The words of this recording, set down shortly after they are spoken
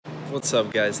What's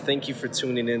up, guys? Thank you for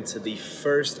tuning in to the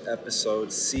first episode,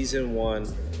 season 1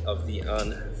 of the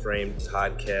Unframed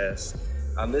podcast.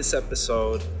 On this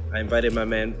episode, I invited my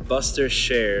man Buster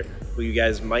Scher, who you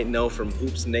guys might know from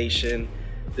Hoops Nation.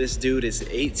 This dude is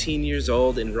 18 years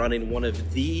old and running one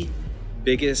of the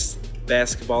biggest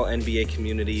basketball NBA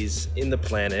communities in the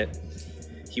planet.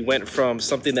 He went from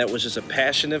something that was just a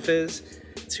passion of his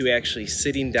to actually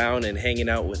sitting down and hanging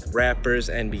out with rappers,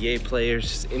 NBA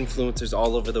players, influencers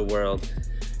all over the world.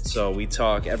 So we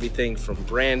talk everything from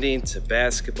branding to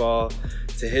basketball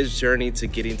to his journey to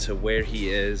getting to where he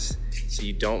is. So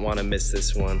you don't want to miss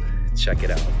this one. Check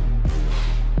it out.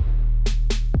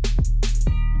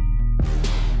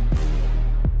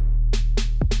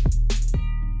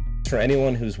 For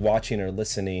anyone who's watching or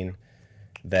listening,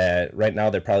 that right now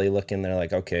they're probably looking, they're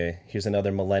like, okay, here's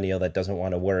another millennial that doesn't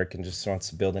want to work and just wants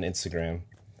to build an Instagram.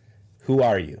 Who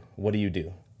are you? What do you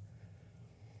do?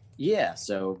 Yeah,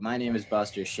 so my name is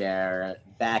Buster Scher.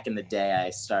 Back in the day, I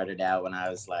started out when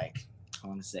I was I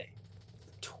want to say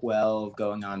 12,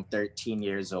 going on 13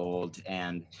 years old.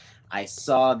 And I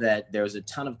saw that there was a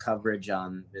ton of coverage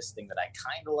on this thing that I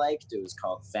kind of liked. It was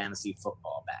called fantasy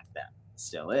football back then. It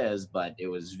still is, but it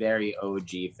was very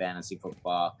OG fantasy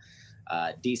football.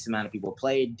 Decent amount of people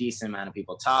played, decent amount of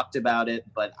people talked about it,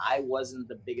 but I wasn't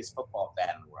the biggest football fan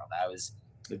in the world. I was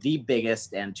the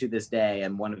biggest, and to this day,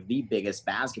 I'm one of the biggest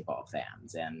basketball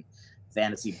fans. And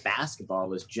fantasy basketball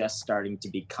was just starting to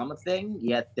become a thing,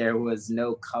 yet there was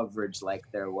no coverage like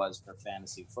there was for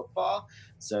fantasy football.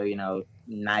 So,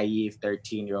 naive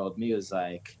 13-year-old me was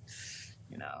like,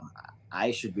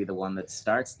 I should be the one that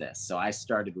starts this. So I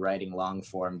started writing long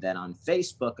form then on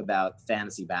Facebook about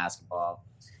fantasy basketball.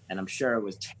 And I'm sure it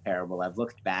was terrible. I've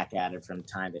looked back at it from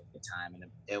time to time, and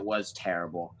it was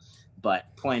terrible.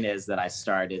 But point is that I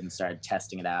started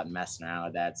testing it out and messing around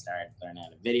with that, started learning how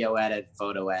to video edit,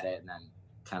 photo edit, and then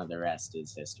kind of the rest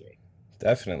is history.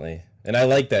 Definitely. And I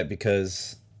like that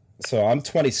because, so I'm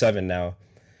 27 now.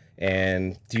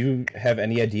 And do you have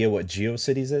any idea what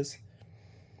GeoCities is?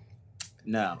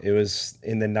 No. It was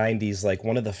in the 90s, like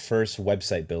one of the first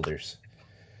website builders.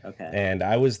 Okay. And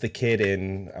I was the kid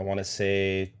in, I want to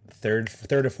say, third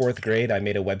or fourth grade. I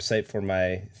made a website for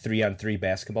my 3-on-3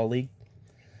 basketball league.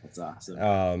 That's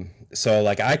awesome. So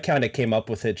I kind of came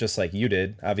up with it just like you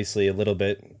did. Obviously, a little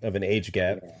bit of an age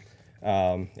gap.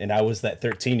 And I was that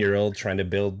 13-year-old trying to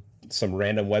build some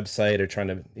random website or trying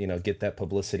to, get that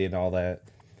publicity and all that.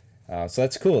 So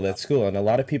that's cool. That's cool. And a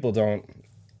lot of people don't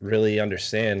really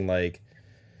understand,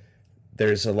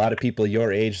 there's a lot of people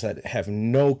your age that have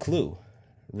no clue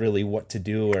really what to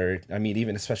do, or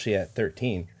even especially at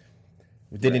 13,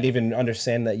 didn't even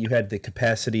understand that you had the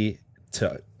capacity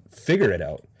to figure it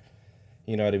out.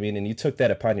 You know what I mean? And you took that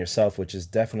upon yourself, which is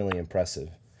definitely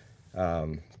impressive.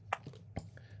 So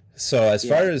as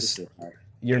far as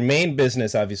your main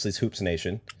business, obviously, is Hoops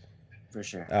Nation. For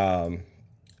sure.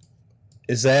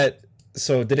 Is that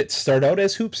so? Did it start out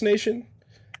as Hoops Nation?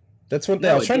 That's one thing.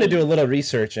 No, I was trying to do a little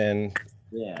research and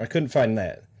I couldn't find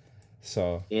that.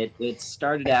 So it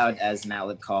started out as an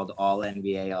outlet called All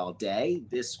NBA All Day.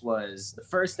 This was the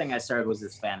first thing I started was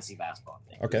this fantasy basketball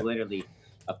thing. Okay. It was literally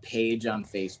a page on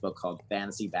Facebook called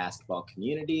Fantasy Basketball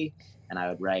Community, and I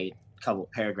would write a couple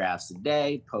paragraphs a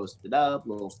day, post it up,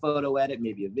 a little photo edit,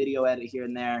 maybe a video edit here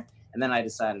and there. And then I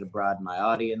decided to broaden my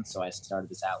audience, so I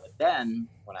started this outlet then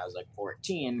when I was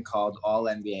 14 called All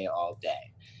NBA All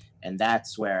Day. And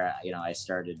that's where, I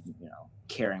started,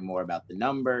 caring more about the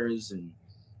numbers and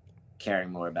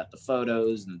caring more about the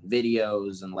photos and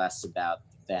videos and less about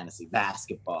fantasy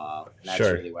basketball. And that's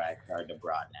really where I started to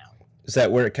broaden out. Is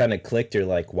that where it kind of clicked? You're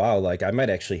like, wow, I might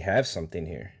actually have something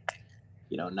here.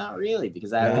 Not really,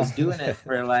 because I was doing it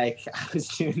for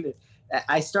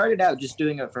I started out just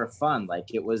doing it for fun.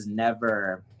 It was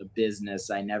never a business.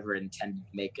 I never intended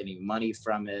to make any money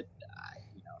from it.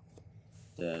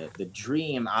 The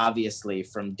dream, obviously,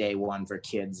 from day one for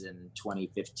kids in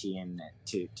 2015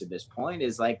 to this point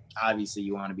is obviously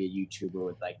you want to be a YouTuber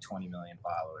with 20 million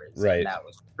followers. Right. And that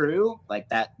was true.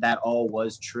 That all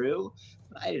was true.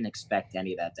 But I didn't expect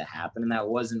any of that to happen, and that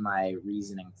wasn't my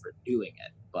reasoning for doing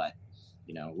it. But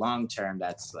long term,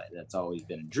 that's always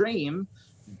been a dream.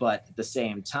 But at the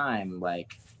same time,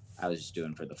 I was just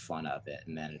doing for the fun of it,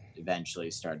 and then it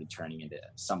eventually started turning into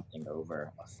something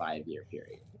over a 5-year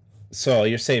period. So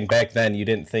you're saying back then you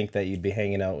didn't think that you'd be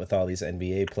hanging out with all these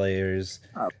NBA players,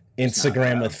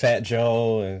 Instagram with Fat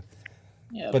Joe,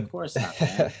 of course not,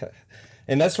 man.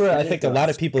 And that's where I think a lot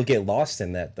of people get lost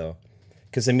in that, though,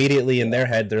 because immediately in their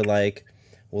head they're like,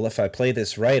 well, if I play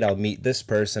this right, I'll meet this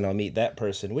person, I'll meet that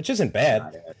person, which isn't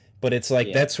bad, but it's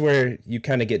that's where you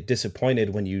kind of get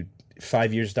disappointed when you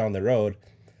 5 years down the road,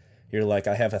 you're like,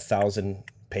 I have 1,000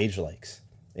 page likes,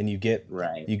 and you get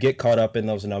caught up in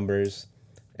those numbers,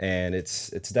 and it's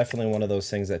definitely one of those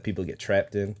things that people get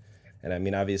trapped in. And I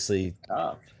mean, obviously,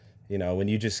 when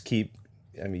you just keep,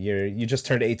 I mean, you just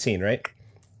turned 18, right?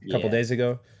 A couple days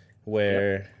ago,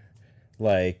 where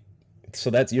so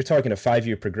that's, you're talking a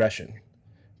 5-year progression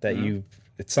that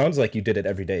it sounds like you did it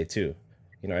every day too.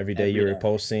 Every day you were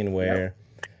posting where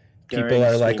people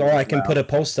are like, I can put a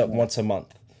post up once a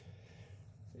month.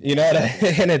 And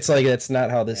it's like, that's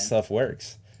not how this stuff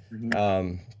works.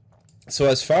 So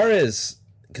as far as,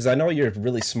 because I know you're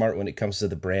really smart when it comes to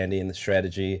the branding and the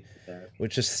strategy,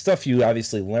 which is stuff you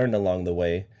obviously learned along the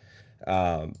way.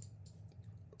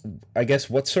 I guess,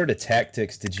 what sort of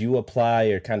tactics did you apply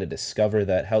or kind of discover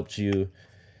that helped you?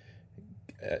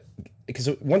 Because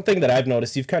one thing that I've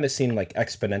noticed, you've kind of seen like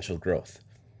exponential growth,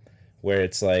 where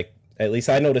it's like, at least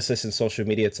I notice this in social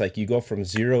media, it's like you go from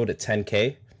 0 to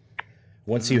 10K.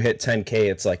 Once you hit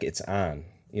 10K, it's like it's on.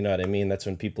 You know what I mean? That's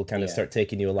when people kind of start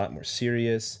taking you a lot more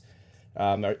serious.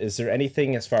 Is there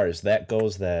anything as far as that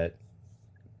goes that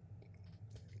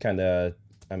kind of,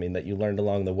 that you learned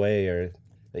along the way, or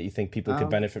that you think people could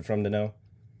benefit from to know?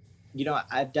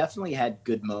 I've definitely had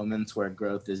good moments where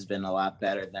growth has been a lot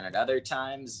better than at other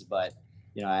times, but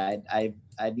I'd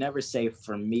never say,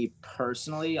 for me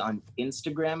personally, on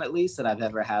Instagram at least, that I've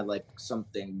ever had like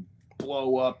something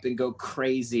blow up and go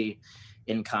crazy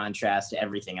in contrast to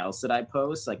everything else that I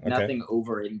post. Like nothing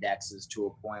over indexes to a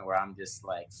point where I'm just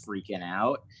like freaking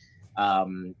out.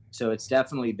 So it's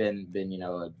definitely been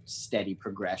a steady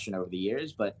progression over the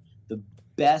years. But the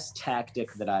best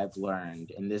tactic that I've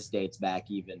learned, and this dates back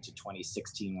even to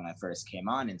 2016 when I first came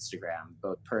on Instagram,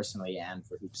 both personally and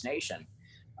for Hoops Nation,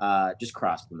 just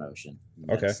cross promotion.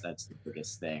 That's the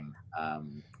biggest thing.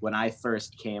 When I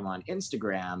first came on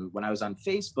Instagram, when I was on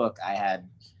Facebook, I had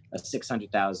a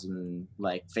 600,000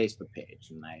 like Facebook page,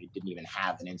 and I didn't even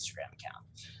have an Instagram account.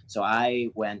 So I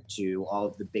went to all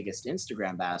of the biggest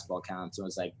Instagram basketball accounts and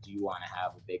was like, do you want to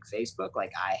have a big Facebook?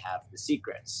 Like, I have the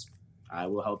secrets. I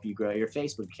will help you grow your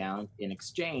Facebook account in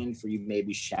exchange for you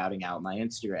maybe shouting out my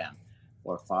Instagram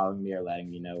or following me or letting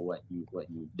me know what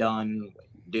you've done, what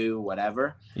you do,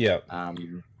 whatever. Yeah.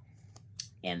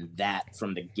 And that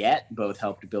from the get both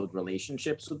helped build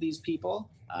relationships with these people.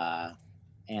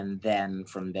 And then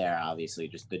from there, obviously,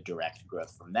 just the direct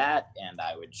growth from that. And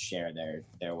I would share their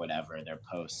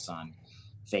posts on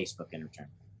Facebook in return.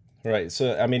 Right.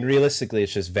 So, realistically,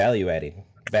 it's just value adding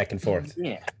back and forth.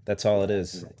 Yeah. That's all it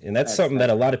is. And that's something that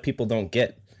a lot of people don't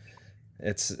get.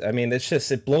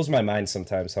 It blows my mind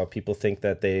sometimes how people think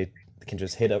that they can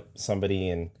just hit up somebody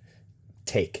and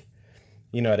take,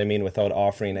 you know what I mean, without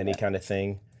offering any kind of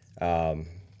thing.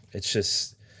 It's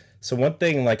just, so one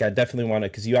thing, like, I definitely want to,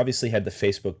 because you obviously had the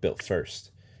Facebook built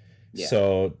first. Yeah.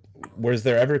 So was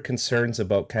there ever concerns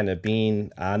about kind of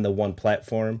being on the one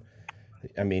platform?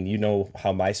 How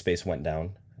MySpace went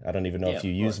down. I don't even know if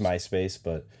you use MySpace,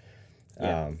 but,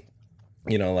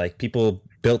 like, people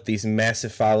built these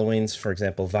massive followings. For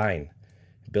example, Vine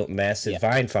built massive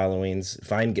Vine followings.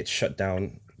 Vine gets shut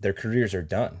down. Their careers are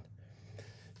done.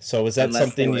 So is that unless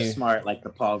something they were smart, like the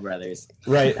Paul brothers?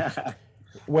 Right.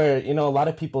 Where, a lot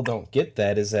of people don't get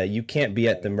that is that you can't be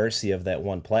at the mercy of that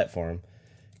one platform.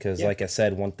 Because like I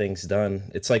said, one thing's done.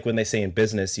 It's like when they say in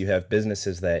business, you have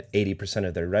businesses that 80%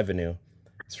 of their revenue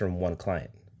is from one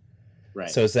client. Right.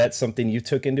 So is that something you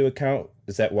took into account?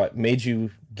 Is that what made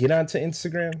you get onto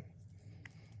Instagram?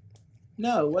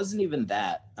 No, it wasn't even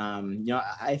that.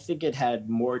 I think it had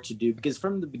more to do, because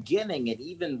from the beginning, and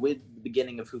even with the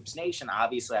beginning of Hoops Nation,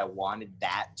 obviously I wanted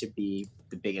that to be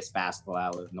the biggest basketball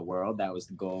outlet in the world. That was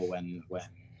the goal when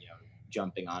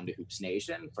jumping onto Hoops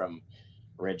Nation, from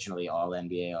originally All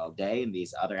NBA All Day and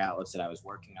these other outlets that I was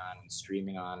working on and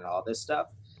streaming on and all this stuff.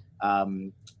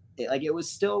 It was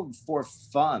still for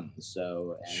fun.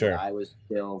 So sure. I was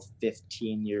still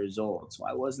 15 years old. So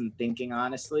I wasn't thinking,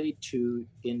 honestly,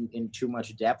 in too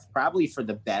much depth, probably for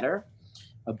the better,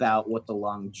 about what the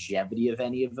longevity of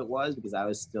any of it was, because I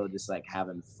was still just like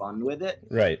having fun with it.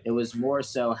 Right. It was more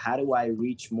so, how do I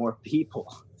reach more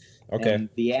people? Okay. And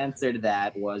the answer to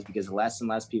that was because less and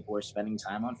less people were spending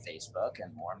time on Facebook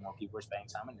and more people were spending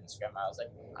time on Instagram. I was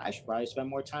like, I should probably spend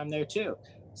more time there too.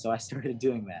 So I started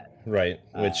doing that. Right.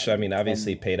 Which,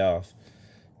 obviously paid off.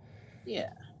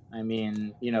 Yeah.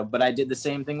 But I did the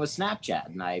same thing with Snapchat,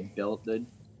 and I built a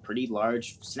pretty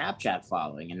large Snapchat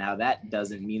following, and now that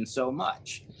doesn't mean so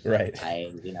much. Right.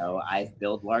 I've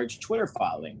built large Twitter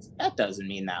followings. That doesn't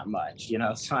mean that much,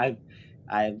 so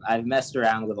I've messed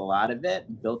around with a lot of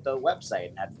it, built a website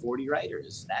and had 40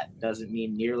 writers. That doesn't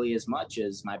mean nearly as much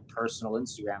as my personal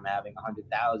Instagram having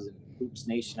 100,000, Hoops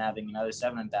Nation having another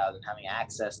 7,000, having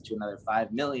access to another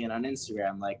 5 million on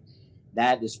Instagram. Like,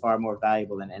 that is far more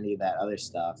valuable than any of that other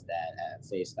stuff that at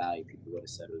face value people would have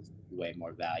said was way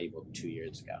more valuable 2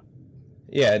 years ago.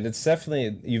 Yeah, and it's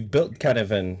definitely, you've built kind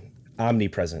of an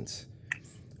omnipresence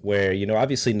where, you know,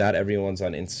 obviously not everyone's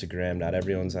on Instagram, not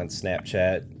everyone's on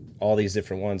Snapchat, all these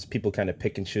different ones. People kind of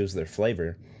pick and choose their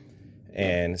flavor.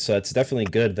 And so it's definitely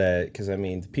good that, because I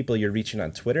mean, the people you're reaching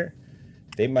on Twitter,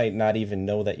 they might not even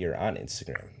know that you're on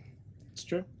Instagram. It's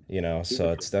true. You know,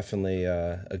 so it's definitely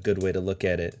a good way to look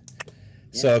at it.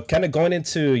 Yeah. So kind of going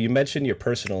into, you mentioned your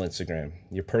personal Instagram,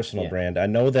 your personal brand. I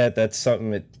know that that's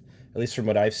something that, at least from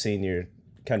what I've seen, you're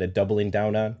kind of doubling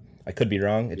down on. I could be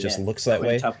wrong. It just looks that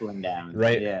way. Quintupling down.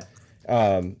 Right. Yeah.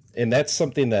 And that's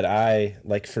something that I,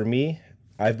 like for me,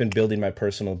 I've been building my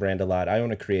personal brand a lot. I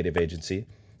own a creative agency,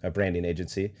 a branding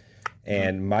agency.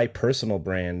 And my personal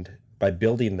brand, by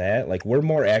building that, like we're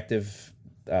more active,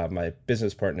 my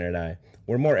business partner and I,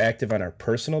 we're more active on our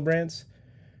personal brands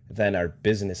than our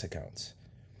business accounts.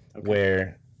 Okay.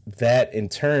 Where that in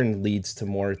turn leads to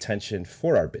more attention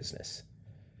for our business.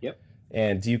 Yep.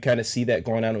 And do you kind of see that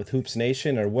going on with Hoops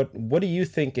Nation, or what do you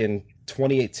think in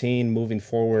 2018 moving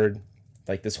forward?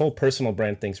 Like this whole personal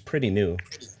brand thing's pretty new.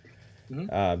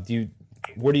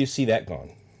 Mm-hmm. Where do you see that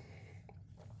going?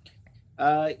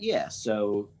 Yeah,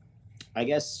 so I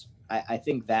guess I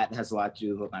think that has a lot to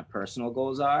do with what my personal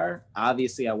goals are.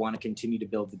 Obviously, I want to continue to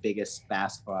build the biggest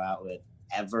basketball outlet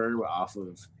ever off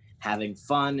of having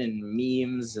fun and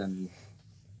memes and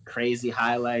crazy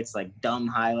highlights, like dumb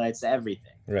highlights,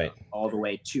 everything. Right. All the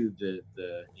way to the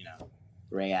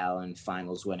Ray Allen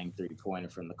finals winning 3-pointer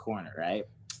from the corner, right?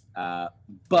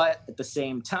 But at the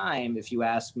same time, if you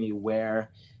ask me where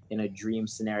in a dream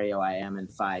scenario I am in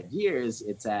 5 years,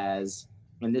 it's as,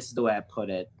 and this is the way I put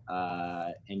it,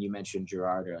 and you mentioned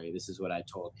Gerard earlier, this is what I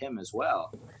told him as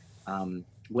well.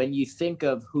 When you think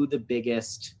of who the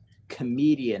biggest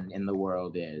comedian in the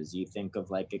world is, you think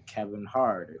of like a Kevin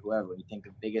Hart or whoever. When you think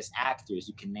of biggest actors,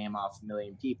 you can name off a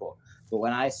million people. But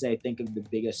when I say think of the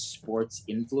biggest sports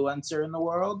influencer in the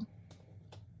world,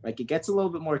 like it gets a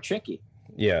little bit more tricky.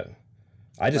 Yeah.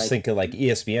 I just think of like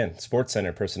ESPN, Sports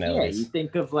Center personalities. Yeah, you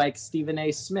think of like Stephen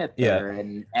A. Smith or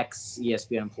an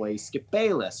ex-ESPN employee, Skip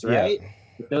Bayless, right? Yeah.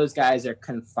 If those guys are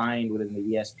confined within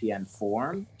the ESPN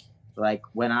form, like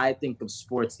when I think of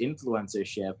sports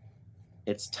influencership,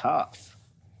 it's tough.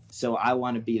 So I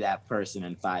want to be that person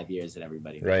in 5 years that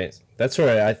everybody knows. Right. That's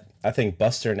where I think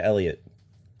Buster and Elliot.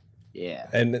 Yeah.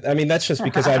 And I mean, that's just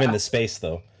because I'm in the space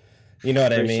though. You know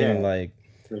what I mean? Sure. Like,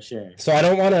 for sure. So I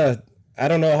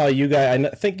don't know how you guys, I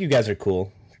think you guys are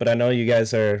cool, but I know you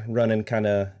guys are running kind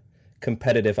of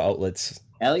competitive outlets.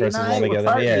 Elliot and I, we're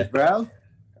partners, bro.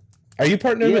 Are you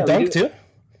partnered with Dunk too?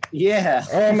 Yeah.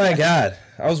 Oh my God.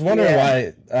 I was wondering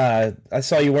why I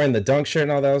saw you wearing the Dunk shirt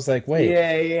and all that. I was like, wait.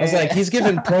 Yeah. I was like, he's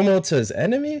giving promo to his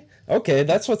enemy? Okay,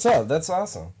 that's what's up. That's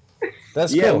awesome.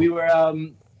 That's cool. Yeah, we were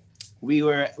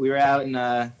out in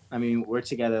I mean, we're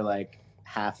together like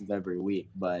half of every week,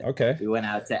 but we went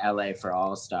out to LA for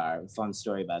All-Star. Fun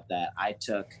story about that. I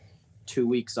took 2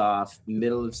 weeks off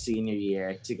middle of senior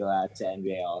year to go out to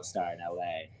NBA All-Star in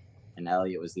LA. And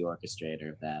Elliot was the orchestrator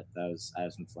of that. I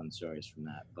have some fun stories from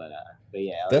that. But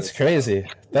yeah. Elliot, that's crazy.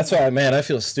 That's why, man, I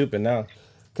feel stupid now.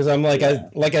 Because I'm like,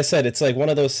 like I said, it's like one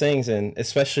of those things, and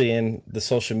especially in the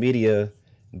social media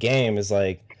game, is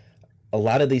like a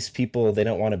lot of these people, they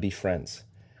don't want to be friends.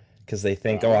 Because they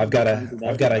think, I've got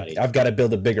to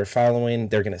build a bigger following.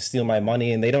 They're going to steal my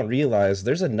money. And they don't realize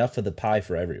there's enough of the pie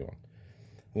for everyone.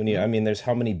 I mean, there's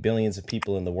how many billions of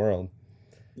people in the world.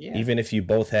 Yeah. Even if you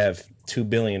both have 2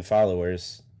 billion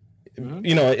followers,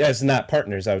 you know, as not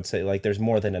partners, I would say, like, there's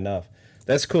more than enough.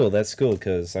 That's cool.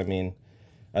 Because, I mean,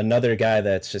 another guy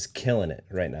that's just killing it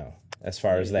right now as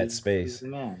far as that space.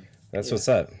 That's what's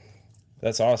up.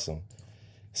 That's awesome.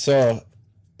 So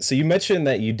you mentioned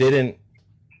that you didn't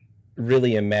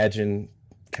really imagine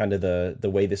kind of the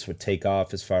way this would take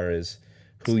off as far as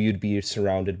who you'd be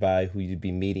surrounded by, who you'd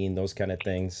be meeting, those kind of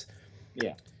things.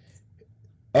 Yeah.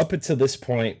 Up until this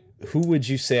point, who would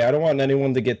you say, I don't want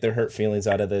anyone to get their hurt feelings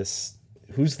out of this,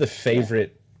 who's the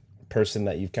favorite person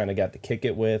that you've kind of got to kick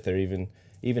it with, or even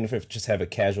if it's just have a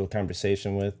casual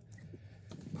conversation with?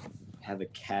 Have a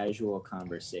casual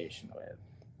conversation with?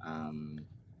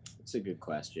 It's a good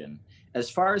question. As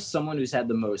far as someone who's had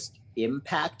the most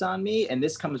impact on me, and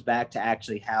this comes back to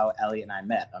actually how Elliot and I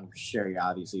met. I'm sure you're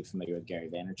obviously familiar with Gary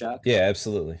Vaynerchuk. Yeah,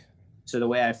 absolutely. So the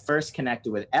way I first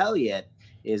connected with Elliot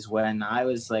is when I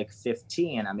was like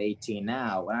 15. I'm 18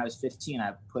 now. When I was 15,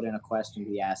 I put in a question to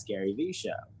the Ask Gary V show.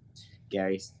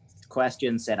 Gary's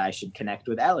question said I should connect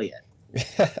with Elliot.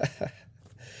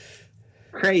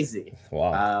 Crazy.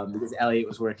 Wow. Because Elliot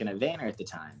was working at Vayner at the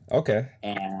time. Okay.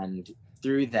 And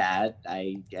through that,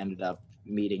 I ended up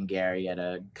meeting Gary at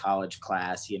a college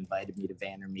class. He invited me to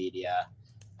VaynerMedia.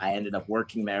 I ended up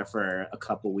working there for a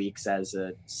couple weeks as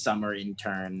a summer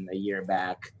intern a year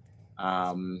back.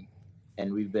 And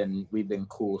we've been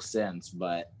cool since,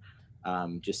 but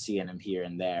just seeing him here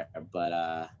and there.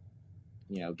 But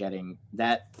getting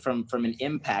that from an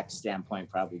impact standpoint,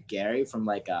 probably Gary. From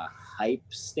like a hype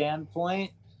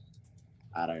standpoint,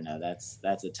 I don't know.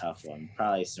 That's a tough one.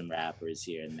 Probably some rappers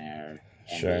here and there,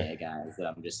 Sure. NBA guys that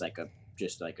I'm just like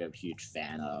a huge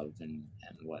fan of and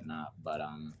whatnot. But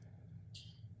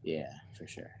yeah, for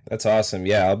sure. That's awesome.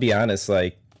 Yeah, I'll be honest.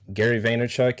 Like Gary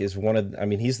Vaynerchuk is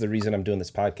he's the reason I'm doing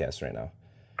this podcast right now.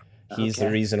 He's the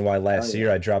reason why last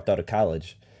year I dropped out of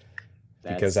college.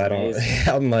 Because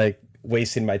I'm like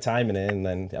wasting my time in it, and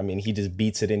then he just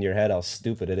beats it in your head how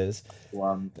stupid it is.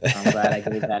 Well, I'm glad I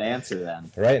gave that answer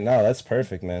then. Right, no, that's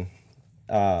perfect, man.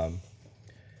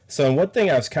 So one thing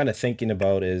I was kind of thinking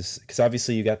about is, because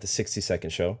obviously you got the 60-second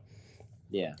show.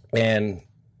 Yeah. And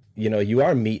you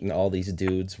are meeting all these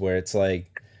dudes where it's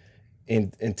like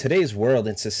in today's world,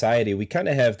 in society, we kind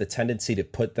of have the tendency to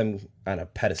put them on a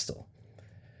pedestal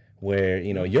where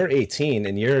you're 18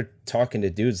 and you're talking to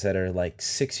dudes that are like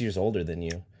 6 years older than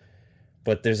you.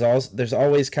 But there's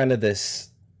always kind of this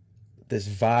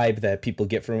vibe that people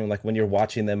get from them, like when you're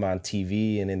watching them on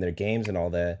TV and in their games and all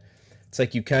that. It's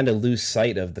like you kind of lose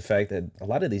sight of the fact that a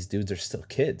lot of these dudes are still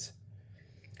kids.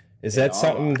 Is that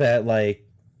something that, like,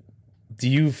 do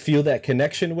you feel that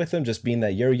connection with them, just being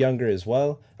that you're younger as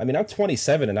well? I mean, I'm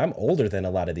 27 and I'm older than a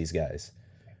lot of these guys,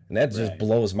 and that just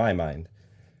blows my mind.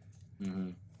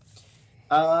 Mm-hmm.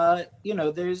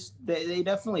 They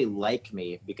definitely like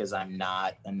me because I'm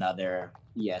not another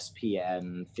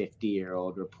ESPN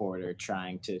 50-year-old reporter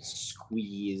trying to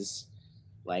squeeze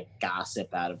like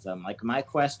gossip out of them. Like, my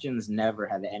questions never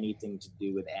have anything to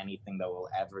do with anything that will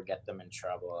ever get them in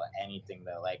trouble, anything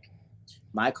that, like,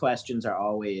 my questions are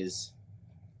always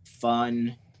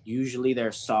fun. Usually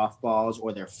they're softballs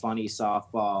or they're funny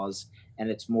softballs, and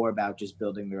it's more about just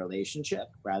building the relationship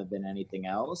rather than anything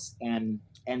else, and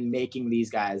making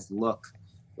these guys look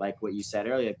like what you said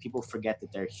earlier. People forget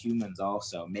that they're humans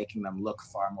also, making them look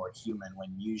far more human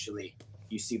when usually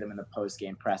you see them in the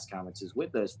post-game press conferences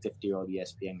with those 50-year-old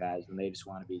ESPN guys when they just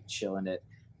want to be chilling it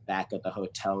back at the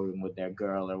hotel room with their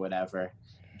girl or whatever,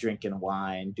 drinking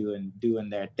wine, doing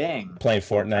their thing, playing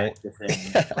Fortnite,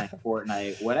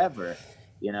 whatever,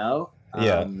 Yeah.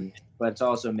 But it's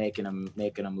also making them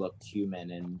look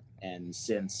human, and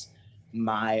since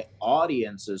my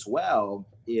audience as well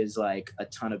is like a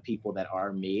ton of people that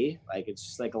are me, like it's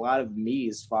just like a lot of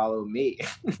me's follow me,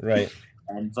 right,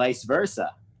 and vice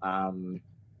versa.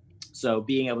 So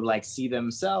being able to like see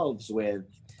themselves with,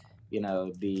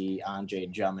 the Andre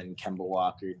Drummond, Kemba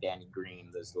Walker, Danny Green,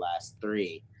 those last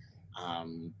three,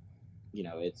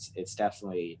 it's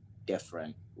definitely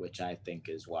different, which I think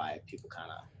is why people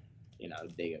kind of,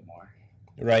 dig it more.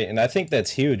 Right, and I think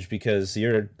that's huge because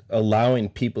you're allowing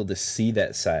people to see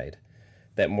that side,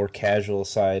 that more casual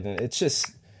side, and it's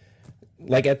just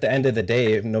like at the end of the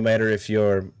day, no matter if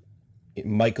you're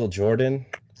Michael Jordan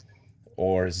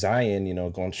or Zion,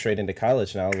 going straight into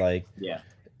college now, like,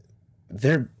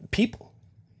 they're people.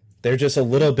 They're just a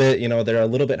little bit, they're a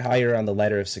little bit higher on the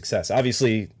ladder of success.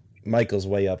 Obviously, Michael's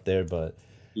way up there, but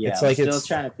it's like I'm still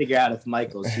trying to figure out if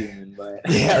Michael's human, but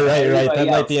yeah, right. That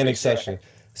might be an exception,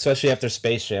 especially after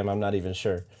Space Jam. I'm not even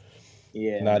sure.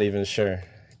 Yeah, not even sure.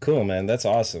 Cool, man. That's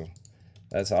awesome.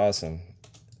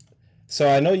 So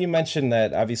I know you mentioned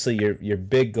that obviously your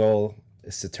big goal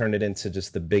is to turn it into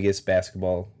just the biggest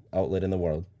basketball outlet in the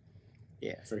world.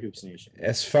 Yeah, for Hoops Nation.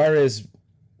 As far as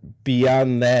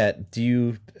beyond that,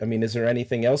 is there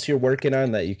anything else you're working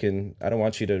on that you can, I don't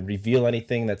want you to reveal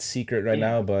anything that's secret right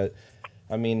now, but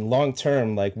long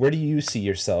term, like, where do you see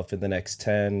yourself in the next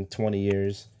 10, 20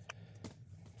 years?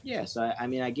 Yeah, so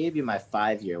I gave you my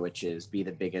 5-year, which is be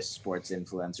the biggest sports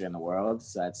influencer in the world.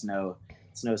 So it's no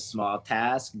small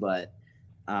task, but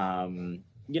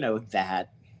that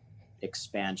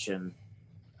expansion.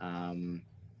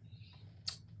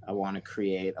 I want to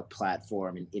create a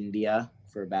platform in India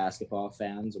for basketball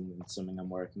fans, and something I'm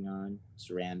working on. It's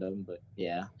random, but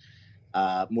yeah.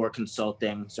 More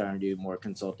consulting, starting to do more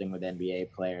consulting with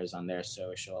NBA players on their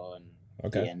social, and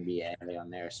the NBA on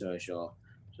their social.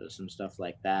 So some stuff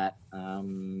like that.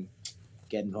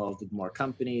 Get involved with more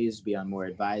companies, be on more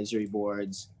advisory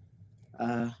boards.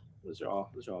 those are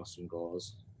all some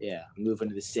goals. Yeah, I'm moving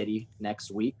to the city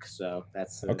next week, so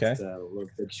that's Okay. a little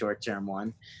big short term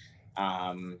one.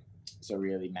 So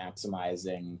really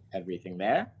maximizing everything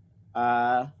there.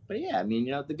 But yeah, I mean,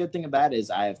 the good thing about it is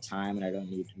I have time and I don't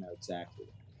need to know exactly.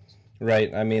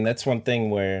 Right. I mean, that's one thing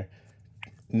where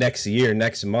next year,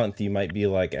 next month, you might be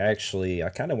like, actually, I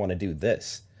kind of want to do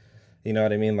this. You know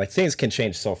what I mean? Like things can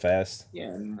change so fast. Yeah,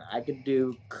 and I could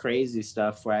do crazy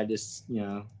stuff where I just,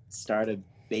 start a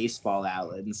baseball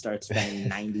outlet and start spending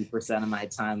 90% of my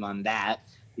time on that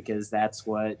because that's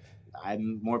what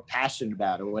I'm more passionate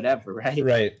about or whatever, right?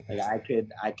 Right. Like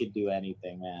I could do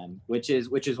anything, man. Which is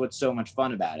what's so much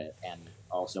fun about it, and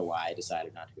also why I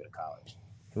decided not to go to college.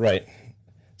 Right.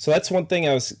 So that's one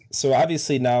thing so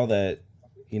obviously now that,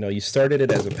 you started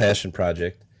it as a passion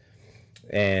project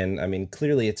and I mean,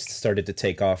 clearly it's started to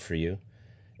take off for you.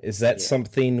 Is that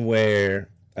something where,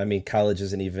 I mean, college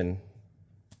isn't even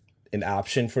an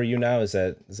option for you now? Is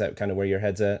that kind of where your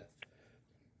head's at?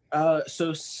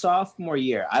 So sophomore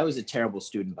year, I was a terrible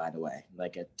student, by the way,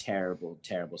 like a terrible,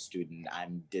 terrible student.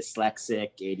 I'm dyslexic,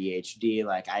 ADHD.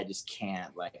 I just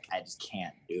can't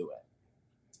do it.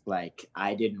 Like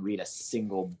I didn't read a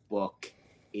single book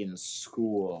in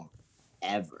school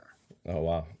ever. Oh,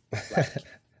 wow.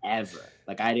 Ever.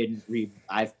 Like I didn't read,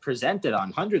 I've presented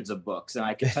on hundreds of books and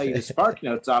I can tell you the spark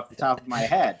notes off the top of my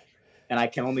head. And I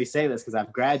can only say this because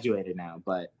I've graduated now,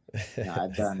 but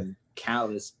I've done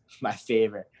countless,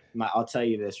 I'll tell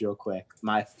you this real quick.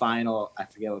 My final, I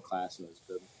forget what class it was,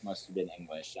 but it must have been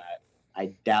English.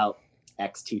 I doubt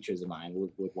ex-teachers of mine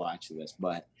would watch this,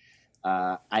 but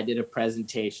I did a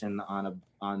presentation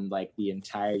on like the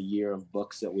entire year of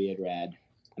books that we had read,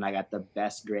 and I got the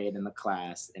best grade in the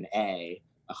class, an A,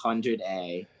 100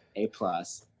 A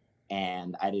plus,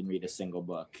 and I didn't read a single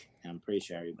book. And I'm pretty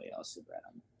sure everybody else had read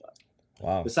them. But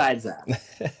wow. Besides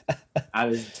that, I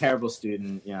was a terrible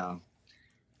student,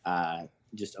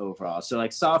 just overall. So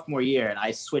like sophomore year, and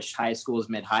I switched high schools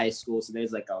mid-high school, so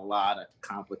there's like a lot of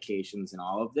complications in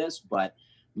all of this, but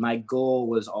my goal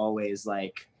was always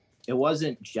like, it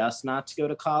wasn't just not to go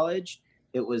to college,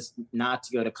 it was not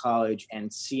to go to college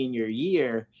and senior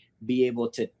year be able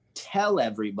to tell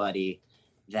everybody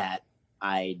that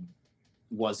I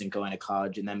wasn't going to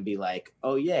college and then be like,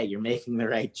 oh yeah, you're making the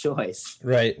right choice.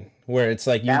 Right. Where it's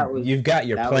like you've got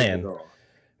your plan.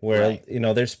 Where,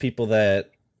 right. There's people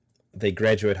that they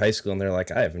graduate high school and they're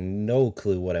like, I have no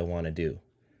clue what I want to do.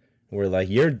 We're like,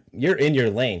 you're in your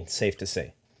lane, safe to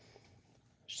say.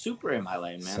 Super in my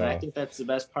lane, man. So, I think that's the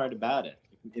best part about it.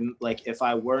 Like if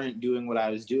I weren't doing what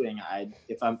I was doing,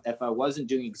 if I wasn't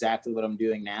doing exactly what I'm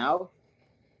doing now,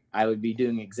 I would be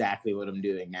doing exactly what I'm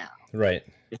doing now. Right.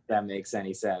 If that makes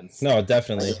any sense. No,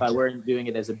 definitely. Like if I weren't doing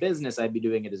it as a business, I'd be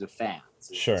doing it as a fan.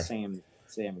 So sure. Same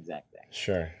exact thing.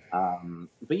 Sure.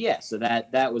 But yeah, so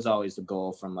that was always the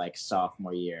goal from like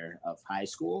sophomore year of high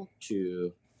school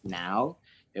to now.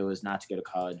 It was not to go to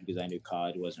college because I knew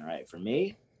college wasn't right for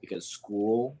me, because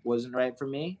school wasn't right for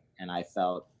me, and I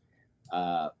felt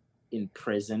in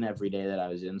prison every day that I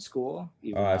was in school.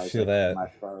 Even I feel that. My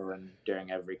phone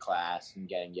during every class and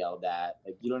getting yelled at.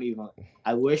 Like you don't even.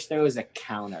 I wish there was a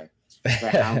counter for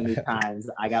how many times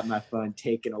I got my phone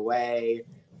taken away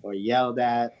or yelled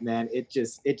at. Man, it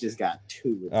just got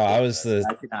too ridiculous.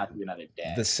 I could not do another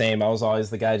day. The same. I was always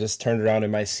the guy just turned around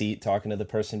in my seat talking to the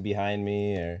person behind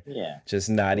me, or just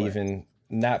not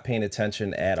paying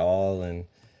attention at all. And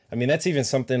I mean, that's even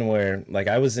something where like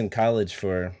I was in college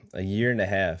for a year and a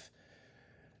half.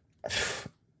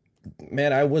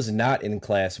 Man, I was not in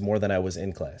class more than I was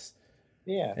in class.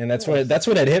 Yeah. And that's what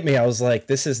had hit me. I was like,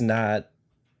 this is not,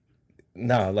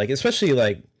 no, like, especially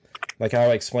like how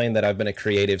I explained that I've been a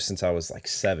creative since I was like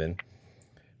 7,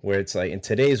 where it's like in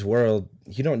today's world,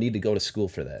 you don't need to go to school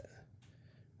for that.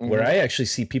 Mm-hmm. Where I actually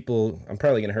see people, I'm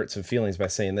probably going to hurt some feelings by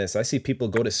saying this. I see people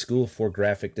go to school for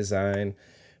graphic design,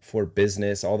 for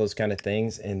business, all those kind of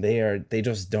things. And they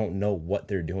just don't know what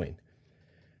they're doing.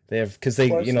 Because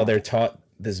they're taught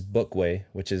this book way,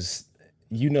 which is,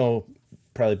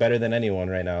 probably better than anyone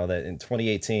right now, that in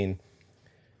 2018,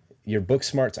 your book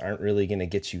smarts aren't really going to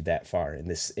get you that far in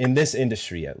this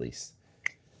industry, at least.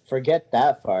 Forget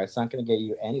that far. It's not going to get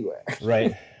you anywhere.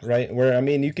 Right. Where, I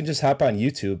mean, you can just hop on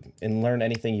YouTube and learn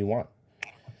anything you want.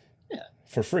 Yeah.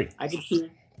 For free. I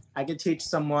could teach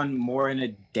someone more in a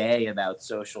day about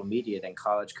social media than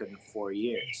college could in 4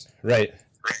 years. Right.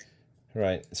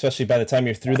 Especially by the time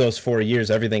you're through those 4 years,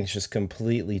 everything's just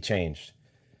completely changed.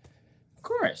 Of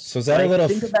course. So is that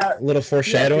a little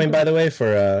foreshadowing, by the way,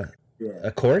 for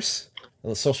a course,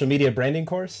 a social media branding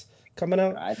course coming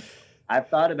out? I've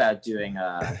thought about doing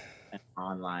an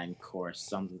online course,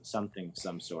 something of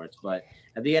some sort. But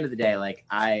at the end of the day, like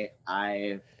I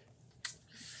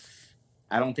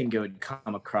don't think it would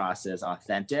come across as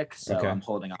authentic. So Okay. I'm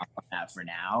holding off on that for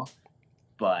now.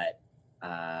 But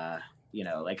you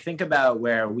know, like think about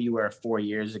where we were 4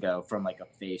 years ago from like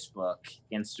a Facebook,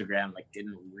 Instagram, like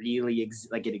didn't really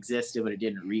like it existed, but it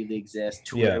didn't really exist.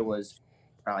 Twitter was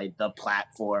probably the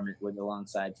platform with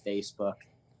alongside Facebook.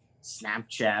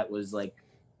 Snapchat was like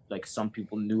some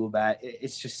people knew about.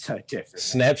 It's just so different.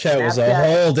 Snapchat was a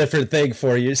whole different thing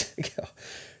 4 years ago.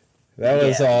 That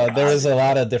was there was a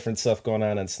lot of different stuff going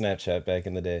on Snapchat back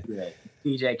in the day. Yeah.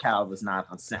 DJ Khaled was not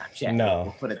on Snapchat. No.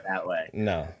 We'll put it that way.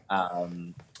 No.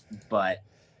 But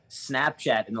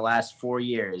Snapchat in the last 4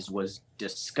 years was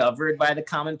discovered by the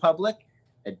common public,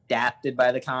 adapted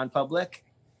by the common public.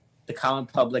 The common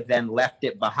public then left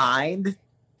it behind,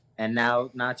 and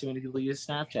now not too many people use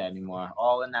Snapchat anymore.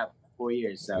 All in that 4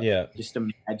 years. So just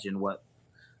imagine what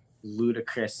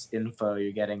ludicrous info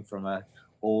you're getting from a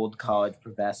old college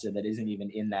professor that isn't even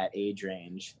in that age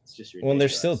range. It's just ridiculous. Well, and they're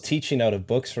still teaching out of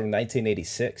books from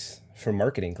 1986 for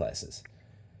marketing classes.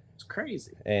 It's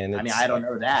crazy. And I mean, I don't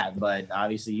know that, but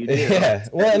obviously you do. Yeah.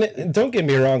 Well, and don't get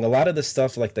me wrong. A lot of the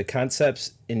stuff, like the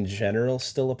concepts in general,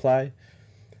 still apply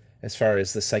as far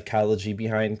as the psychology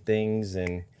behind things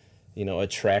and, you know,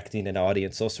 attracting an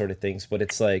audience, those sort of things. But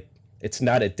it's like, it's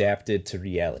not adapted to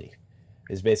reality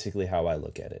is basically how I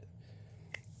look at it.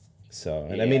 So,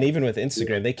 and I mean, even with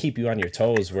Instagram, they keep you on your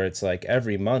toes where it's like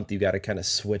every month you got to kind of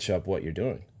switch up what you're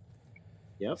doing.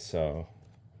 Yep. So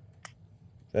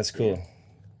that's cool.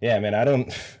 Yeah, man,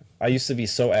 I used to be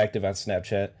so active on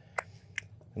Snapchat.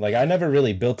 Like, I never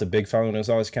really built a big following. It was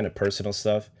always kind of personal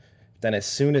stuff. Then as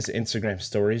soon as Instagram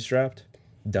stories dropped,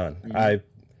 done.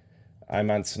 Mm-hmm. I'm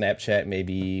on Snapchat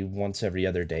maybe once every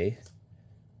other day,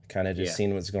 kind of just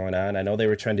seeing what's going on. I know they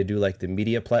were trying to do like the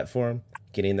media platform,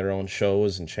 getting their own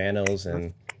shows and channels.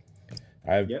 And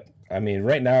I mean,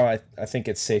 right now, I think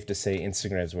it's safe to say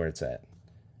Instagram's where it's at.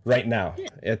 Right now,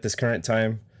 at this current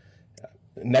time.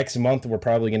 Next month, we're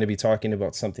probably going to be talking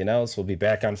about something else. We'll be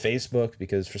back on Facebook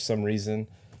because for some reason,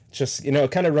 just, you know,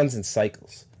 it kind of runs in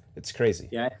cycles. It's crazy.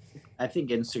 Yeah, I think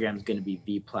Instagram's going to be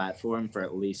the platform for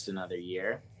at least another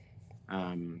year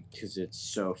because it's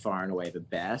so far and away the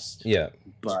best. Yeah.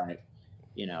 But,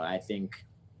 you know, I think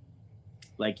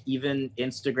like even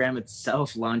Instagram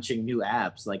itself launching new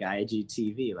apps like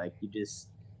IGTV, like you just,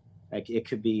 like it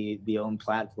could be the own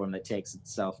platform that takes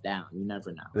itself down. You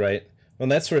never know. Right. Well,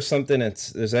 that's where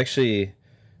there's actually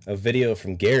a video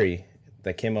from Gary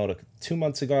that came out 2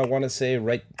 months ago, I want to say,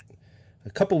 right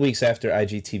a couple weeks after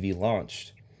IGTV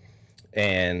launched.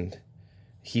 And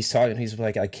he's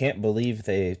like, I can't believe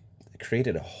they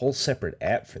created a whole separate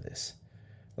app for this.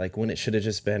 Like when it should have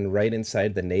just been right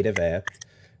inside the native app.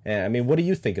 And I mean, what do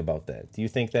you think about that? Do you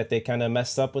think that they kind of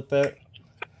messed up with that?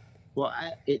 Well,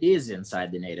 it is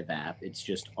inside the native app. It's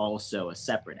just also a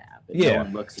separate app. No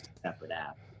one looks at a separate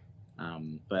app.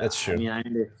 But that's true. I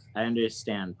mean, I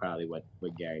understand probably what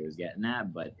Gary was getting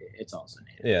at, but it's also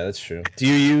native. Yeah, that's true. Do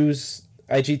you use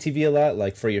IGTV a lot,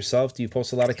 like for yourself? Do you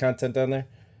post a lot of content on there?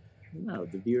 No,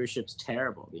 the viewership's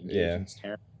terrible. The engagement's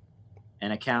terrible.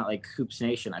 An account like Hoops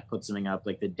Nation, I put something up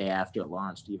like the day after it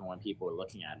launched, even when people were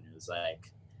looking at it. It was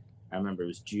like, I remember it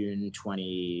was June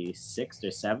 26th or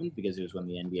 7th because it was when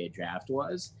the NBA draft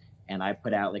was. And I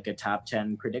put out like a top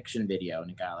 10 prediction video and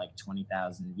it got like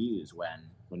 20,000 views when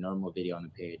normal video on the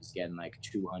page is getting like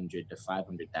 200 to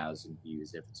 500,000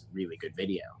 views if it's a really good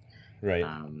video. Right.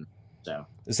 So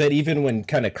is that even when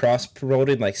kind of cross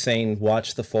promoted, like saying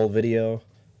watch the full video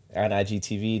on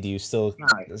IGTV? Do you still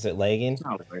is it lagging? It's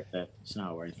not worth it. It's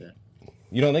not worth it.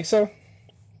 You don't think so?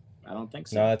 I don't think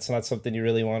so. No, that's not something you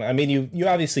really want. I mean, you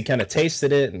obviously kind of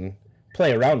tasted it and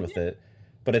play around with it,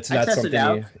 but it's not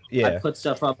something I put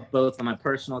stuff up both on my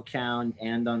personal account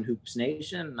and on Hoops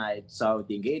Nation, and I saw what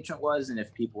the engagement was and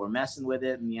if people were messing with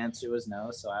it, and the answer was no.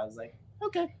 So I was like,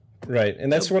 okay. Right,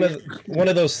 and that's one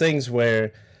of those things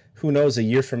where, who knows, a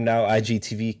year from now,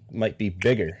 IGTV might be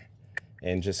bigger,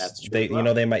 and just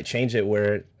they might change it.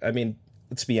 Where I mean,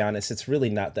 let's be honest, it's really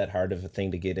not that hard of a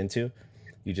thing to get into.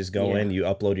 You just go in, you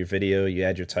upload your video, you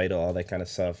add your title, all that kind of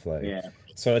stuff.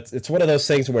 So it's one of those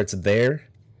things where it's there.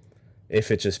 If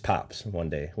it just pops one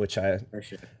day, which they're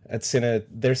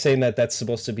saying that that's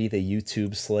supposed to be the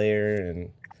YouTube Slayer,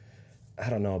 and I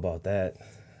don't know about that.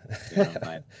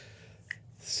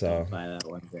 So don't buy that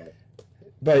one bit.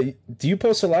 But do you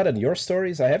post a lot on your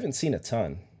stories? I haven't seen a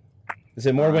ton. Is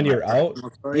it more when you're out?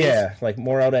 Yeah, like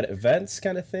more out at events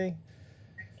kind of thing.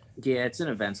 Yeah, it's an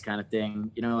events kind of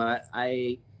thing. You know,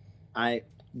 I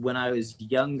when I was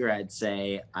younger, I'd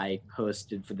say I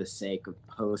posted for the sake of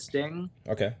posting.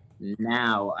 Okay.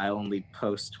 Now I only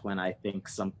post when I think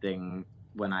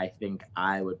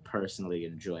I would personally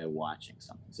enjoy watching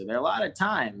something. So there are a lot of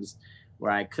times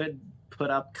where I could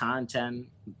put up content,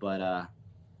 but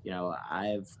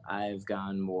I've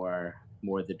gone more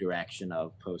the direction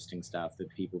of posting stuff that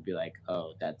people be like,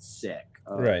 oh, that's sick.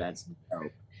 Oh, Right. That's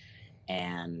dope.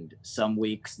 And some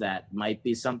weeks that might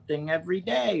be something every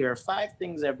day or 5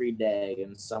 things every day.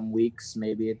 And some weeks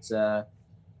maybe it's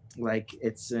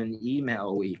it's an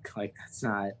email week. Like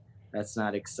that's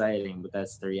not exciting, but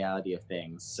that's the reality of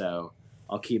things. So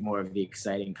I'll keep more of the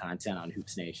exciting content on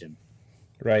Hoops Nation.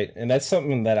 Right. And that's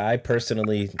something that I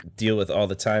personally deal with all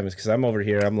the time, is because I'm over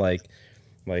here, I'm like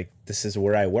this is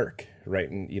where I work, right?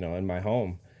 In my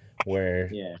home, where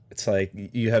it's like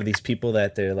you have these people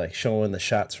that they're like showing the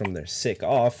shots from their sick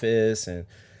office and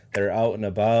they're out and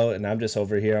about, and I'm just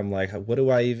over here, I'm like, how do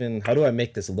I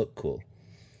make this look cool?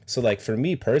 So like for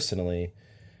me personally,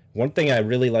 one thing I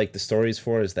really like the stories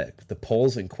for is that the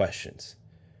polls and questions.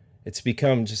 It's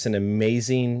become just an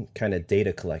amazing kind of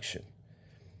data collection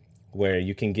where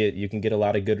you can get a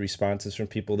lot of good responses from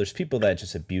people. There's people that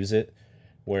just abuse it,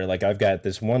 where like I've got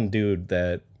this one dude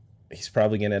that he's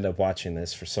probably going to end up watching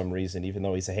this for some reason, even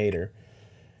though he's a hater.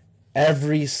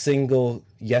 Every single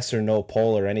yes or no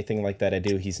poll or anything like that I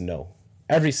do, he's no.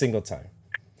 Every single time.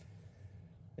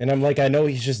 And I'm like, I know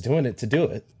he's just doing it to do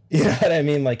it. You know what I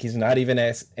mean? Like he's not even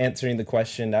answering the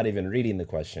question, not even reading the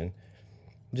question.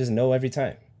 Just no every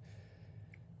time.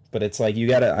 But it's like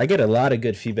I get a lot of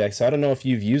good feedback, so I don't know if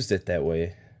you've used it that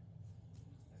way.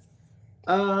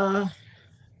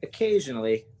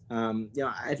 Occasionally.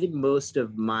 I think most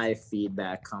of my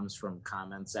feedback comes from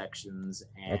comment sections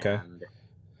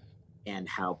and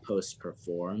how posts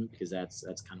perform, because that's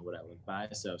kind of what I live by.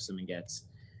 So if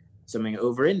something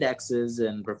over indexes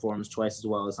and performs twice as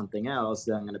well as something else,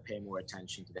 then I'm going to pay more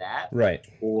attention to that. Right.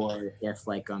 Or if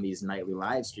like on these nightly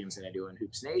live streams that I do in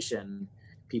Hoops Nation,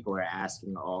 people are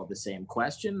asking all the same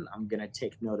question, I'm going to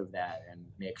take note of that and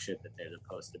make sure that there's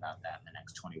a post about that in the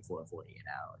next 24 or 48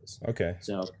 hours. Okay.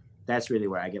 So that's really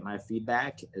where I get my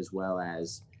feedback, as well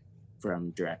as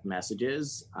from direct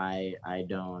messages. I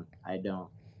don't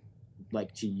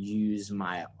like to use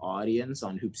my audience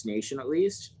on Hoops Nation, at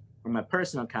least. On my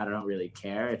personal account, I don't really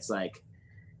care.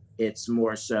 It's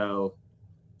more so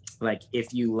like,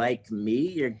 if you like me,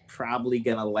 you're probably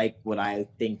going to like what I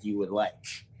think you would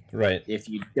like. Right. If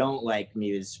you don't like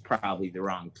me, it's probably the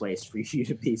wrong place for you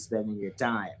to be spending your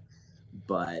time.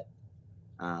 But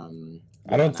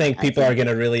I don't think people are going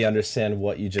to really understand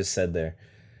what you just said there.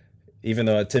 Even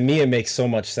though to me it makes so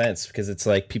much sense, because it's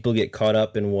like people get caught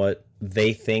up in what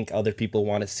they think other people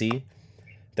want to see,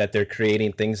 that they're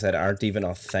creating things that aren't even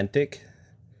authentic.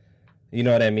 You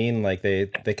know what I mean? Like they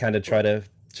kind of try to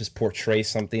just portray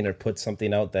something or put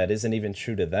something out that isn't even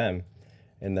true to them.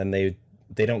 And then they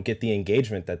don't get the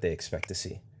engagement that they expect to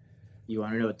see. You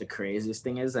want to know what the craziest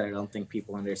thing is that I don't think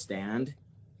people understand?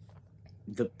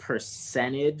 The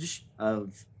percentage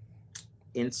of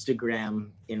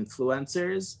Instagram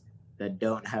influencers that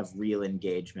don't have real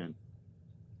engagement.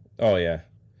 Oh, yeah.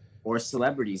 Or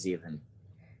celebrities even.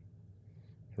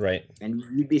 Right. And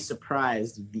you'd be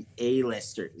surprised, the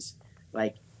A-listers,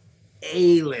 like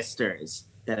A-listers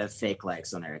that have fake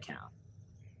likes on their account.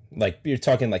 Like you're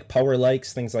talking like power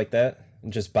likes, things like that?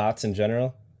 Just bots in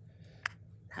general?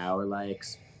 Power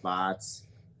likes, bots,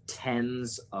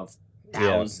 tens of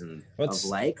thousands of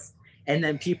likes. And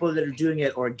then people that are doing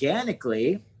it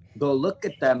organically go look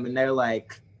at them and they're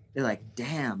like,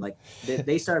 damn, like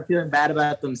they start feeling bad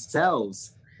about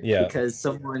themselves. Yeah. Because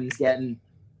someone's getting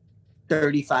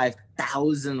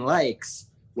 35,000 likes,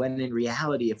 when in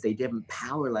reality, if they didn't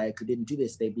power like or didn't do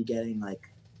this, they'd be getting like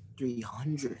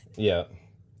 300. Yeah.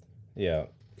 Yeah.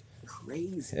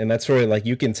 Crazy. And that's where like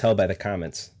you can tell by the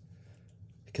comments,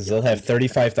 because they'll have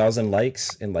 35,000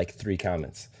 likes in like 3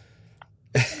 comments.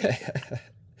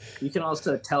 You can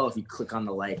also tell if you click on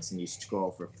the likes and you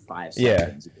scroll for 5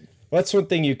 seconds. Yeah. Well, that's one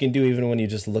thing you can do even when you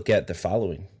just look at the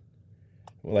following.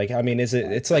 Like, I mean,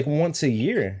 it's like once a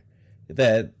year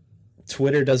that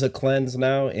Twitter does a cleanse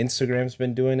now. Instagram's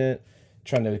been doing it,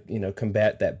 trying to,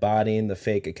 combat that botting, the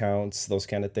fake accounts, those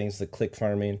kind of things, the click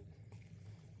farming.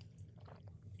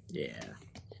 Yeah.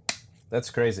 That's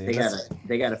crazy.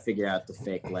 They gotta figure out the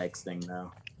fake likes thing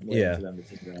though. Yeah.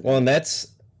 Well, and that's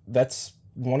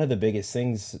one of the biggest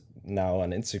things now on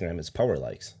Instagram is power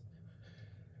likes.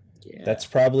 Yeah. That's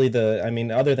probably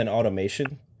other than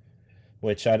automation,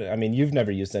 which I mean, you've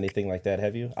never used anything like that,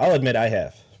 have you? I'll admit I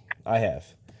have.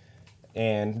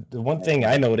 And the one thing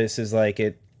I notice is like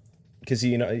because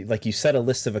you know, like you set a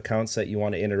list of accounts that you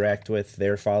want to interact with,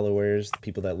 their followers, the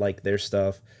people that like their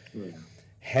stuff. Yeah.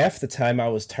 Half the time I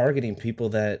was targeting people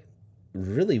that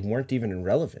really weren't even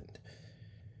relevant.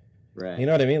 Right. You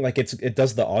know what I mean? Like it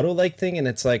does the auto like thing, and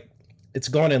it's like it's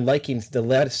gone and liking the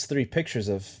last 3 pictures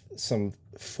of some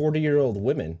 40-year-old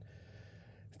women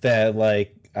that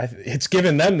like it's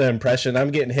given them the impression I'm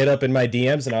getting hit up in my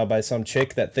DMs now by some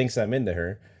chick that thinks I'm into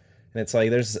her, and it's like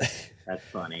there's That's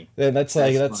funny. and that's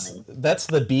like funny. that's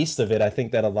the beast of it. I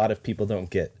think that a lot of people don't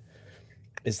get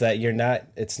is that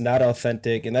it's not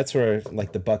authentic, and that's where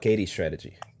like the $1.80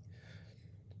 strategy.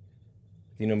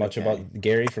 You know much about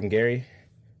Gary from Gary,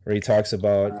 where he talks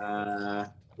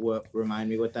about what remind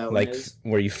me what that like one is?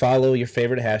 where you follow your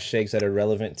favorite hashtags that are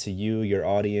relevant to you, your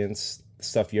audience,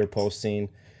 stuff you're posting,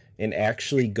 and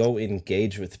actually go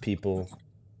engage with people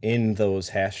in those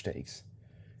hashtags.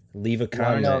 Leave a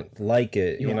comment, like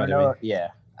it. You know what I mean? Yeah,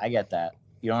 I get that.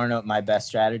 You want to know what my best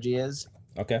strategy is?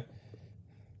 Okay.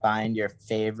 Find your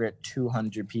favorite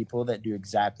 200 people that do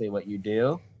exactly what you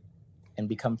do and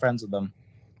become friends with them.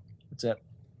 That's it.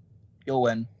 You'll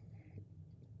win.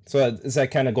 So is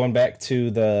that kind of going back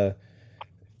to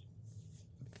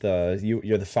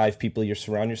you're the 5 people you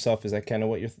surround yourself? Is that kind of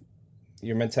what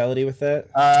your mentality with that?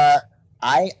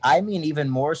 I mean even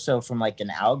more so from like an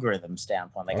algorithm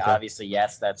standpoint. Like obviously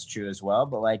yes, that's true as well,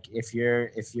 but like if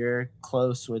you're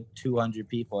close with 200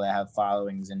 people that have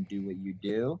followings and do what you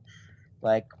do,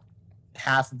 like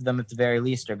half of them at the very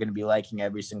least are going to be liking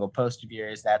every single post of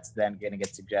yours. That's then going to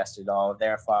get suggested to all of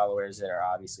their followers that are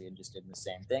obviously interested in the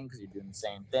same thing because you're doing the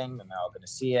same thing, and they're all going to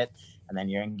see it, and then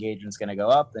your engagement's going to go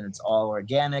up, and it's all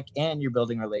organic, and you're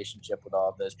building a relationship with all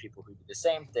of those people who do the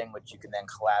same thing, which you can then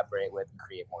collaborate with and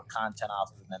create more content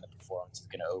off of, and then the performance is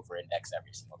going to over-index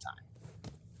every single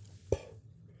time.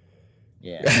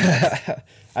 Yeah.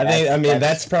 I mean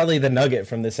that's probably the nugget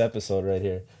from this episode right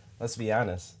here. Let's be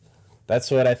honest. That's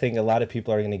what I think a lot of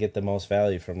people are going to get the most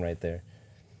value from right there.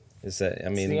 Is that, I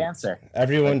mean, the answer.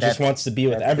 Everyone just wants to be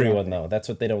with everyone, though. That's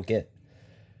what they don't get.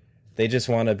 They just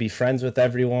want to be friends with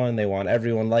everyone. They want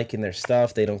everyone liking their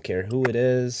stuff. They don't care who it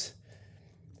is.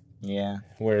 Yeah.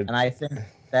 And I think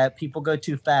that people go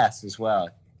too fast as well.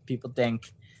 People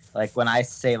think, like, when I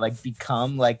say, like,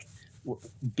 become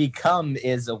become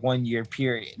is a 1-year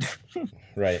period.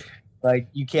 Right. Like,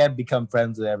 you can't become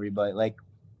friends with everybody.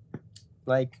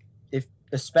 Like if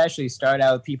especially start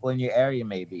out with people in your area,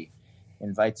 maybe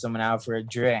invite someone out for a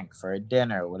drink, for a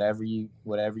dinner, whatever you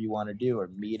want to do, or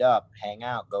meet up, hang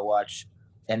out, go watch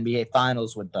NBA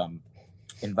finals with them,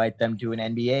 invite them to an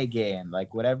NBA game,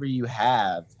 like whatever you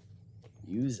have,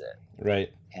 use it.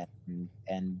 Right.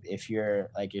 And if you're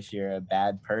a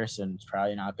bad person, it's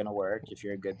probably not going to work. If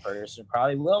you're a good person, it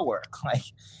probably will work. Like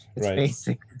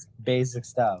it's basic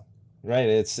stuff. Right.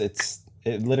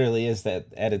 It literally is that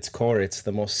at its core, it's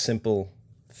the most simple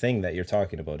thing that you're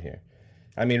talking about here.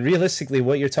 I mean, realistically,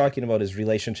 what you're talking about is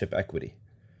relationship equity.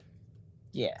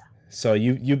 Yeah. So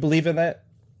you believe in that?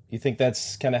 You think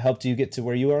that's kind of helped you get to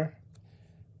where you are?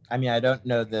 I mean, I don't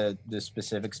know the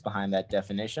specifics behind that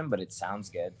definition, but it sounds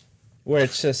good. Where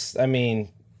it's just, I mean,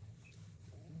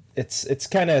 it's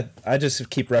kind of, I just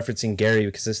keep referencing Gary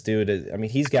because this dude, I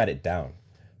mean, he's got it down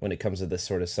when it comes to this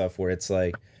sort of stuff where it's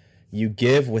like, you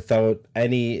give without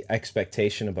any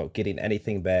expectation about getting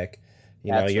anything back.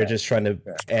 You know, you're just trying to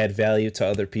add value to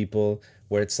other people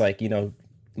where it's like, you know,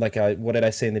 like what did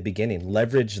I say in the beginning?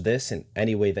 Leverage this in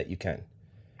any way that you can.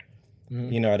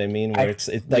 Mm-hmm. You know what I mean? Where it's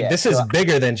like, this is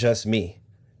bigger than just me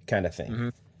kind of thing. Mm-hmm.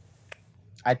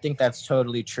 I think that's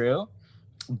totally true.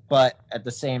 But at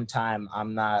the same time,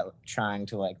 I'm not trying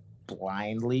to like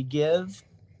blindly give.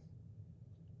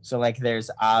 So like there's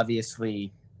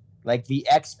obviously like the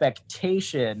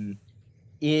expectation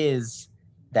is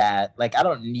that like I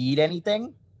don't need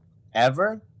anything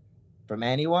ever from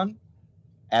anyone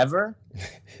ever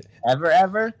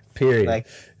period. Like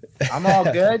I'm all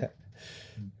good.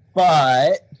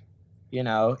 But you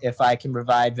know, if I can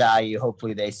provide value,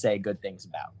 hopefully they say good things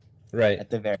about. Right.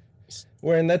 At the very least.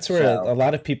 And that's where a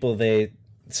lot of people I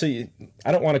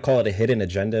don't want to call it a hidden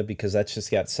agenda because that's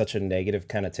just got such a negative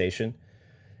connotation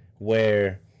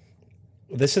where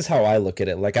this is how I look at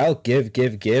it. Like I'll give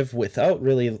without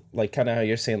really like kind of how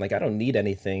you're saying, like I don't need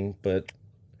anything, but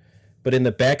in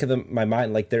the back of my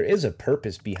mind, like there is a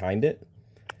purpose behind it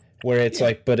where it's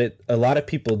like, a lot of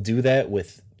people do that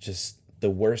with just the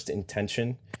worst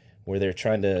intention where they're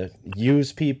trying to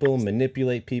use people,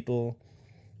 manipulate people,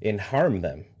 and harm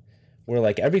them. Where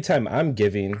like every time I'm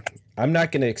giving, I'm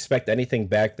not going to expect anything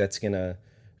back that's going to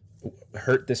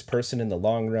hurt this person in the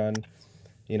long run.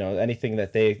 You know, anything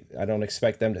that I don't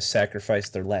expect them to sacrifice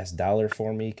their last dollar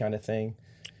for me kind of thing.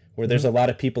 where there's a lot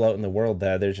of people out in the world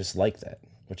that they're just like that,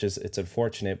 which is, it's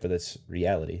unfortunate, but it's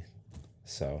reality.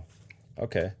 So,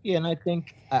 okay. Yeah, and I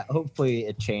think hopefully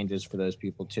it changes for those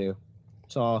people too.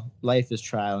 It's all, life is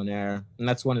trial and error, and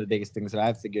that's one of the biggest things that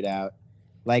I've figured out.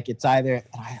 Like, it's either,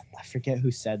 I forget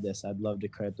who said this, I'd love to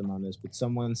credit them on this, but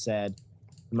someone said,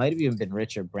 it might have even been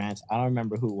Richard Branson, I don't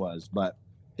remember who it was, but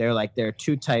they're like, there are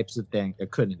two types of things.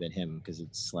 It couldn't have been him because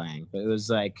it's slang, but it was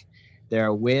like, there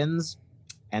are wins,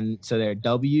 and so there are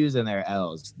W's and there are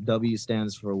L's. W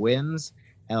stands for wins,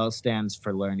 L stands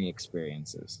for learning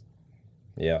experiences.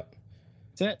 Yeah.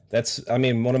 That's it. That's, I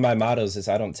mean, one of my mottos is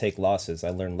I don't take losses, I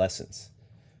learn lessons.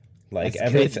 Like,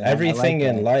 That's good, everything like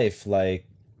in that. life, like,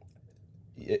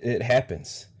 it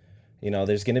happens. You know,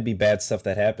 there's going to be bad stuff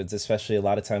that happens, especially a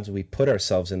lot of times we put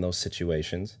ourselves in those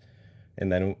situations.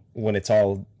 And then when it's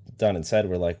all done and said,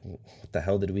 we're like, what the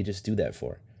hell did we just do that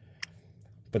for?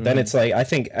 But then it's like, I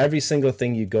think every single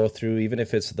thing you go through, even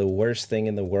if it's the worst thing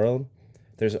in the world,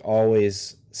 there's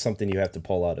always something you have to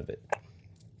pull out of it.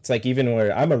 It's like, even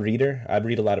where I'm a reader, I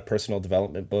read a lot of personal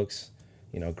development books,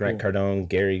 you know, Grant Cardone,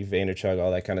 Gary Vaynerchuk,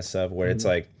 all that kind of stuff, where it's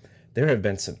like, there have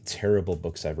been some terrible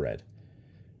books I've read.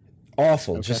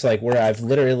 Awful. Okay. Just like where I've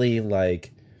literally,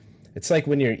 like, it's like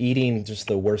when you're eating just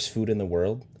the worst food in the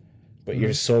world, but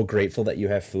you're so grateful that you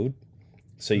have food,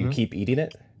 so you keep eating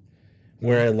it.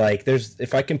 Where, like, there's,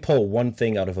 if I can pull one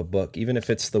thing out of a book, even if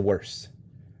it's the worst,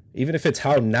 even if it's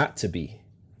how not to be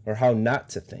or how not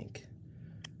to think,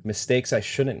 mistakes I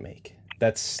shouldn't make,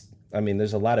 that's, I mean,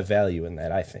 there's a lot of value in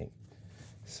that, I think.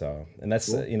 So, and that's,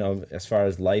 you know, as far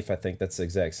as life, I think that's the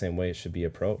exact same way it should be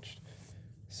approached.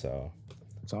 So.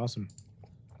 That's awesome.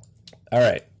 All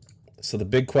right. So the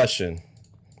big question.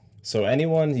 So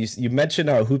anyone, you mentioned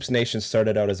how Hoops Nation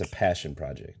started out as a passion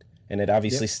project, and it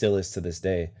obviously still is to this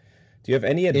day. Do you have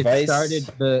any advice? It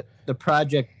started, the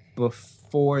project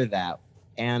before that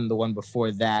and the one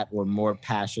before that were more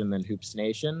passion than Hoops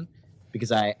Nation,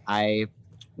 because I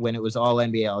when it was all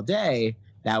NBA all day,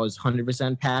 that was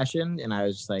 100% passion, and I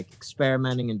was just like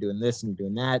experimenting and doing this and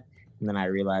doing that, and then I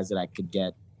realized that I could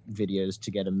get videos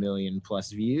to get 1 million+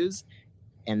 views,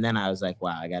 and then I was like,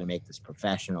 wow, I got to make this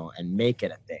professional and make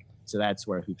it a thing. So that's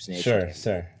where Hoops Nation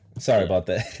Sorry about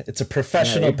that. It's a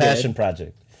professional passion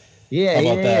project. Yeah.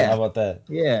 How about that?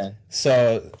 Yeah.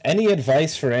 So any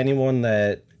advice for anyone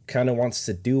that kind of wants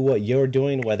to do what you're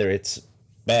doing, whether it's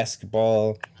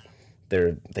basketball,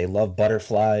 they love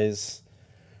butterflies,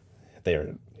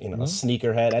 they're, you know,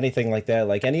 sneakerhead, anything like that,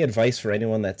 like any advice for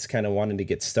anyone that's kind of wanting to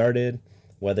get started,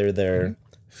 whether they're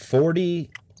 40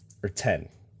 or 10?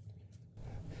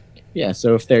 Yeah,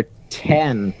 so if they're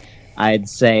 10, I'd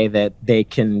say that they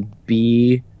can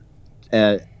be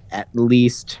at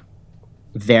least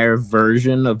their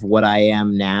version of what I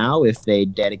am now if they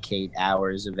dedicate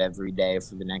hours of every day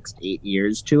for the next 8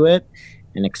 years to it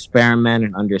and experiment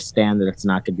and understand that it's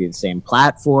not going to be the same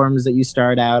platforms that you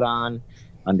start out on.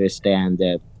 Understand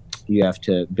that you have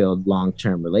to build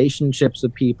long-term relationships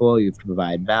with people. You have to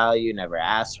provide value, never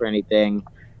ask for anything,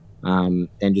 and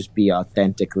just be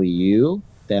authentically you.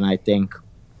 Then I think,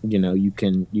 you know, you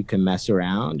can mess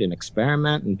around and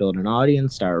experiment and build an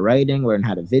audience, start writing, learn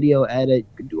how to video edit.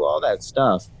 You can do all that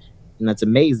stuff, and that's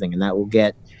amazing. And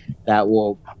that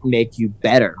will make you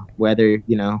better. Whether,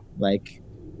 you know, like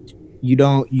you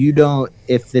don't.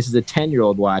 If this is a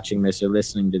 10-year-old watching this or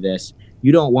listening to this,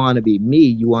 you don't want to be me.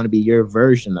 You want to be your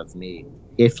version of me.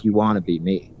 If you want to be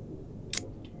me.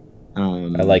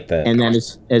 I like that. And then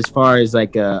as far as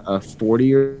like a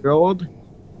 40-year-old.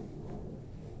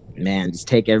 Man, just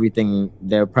take everything.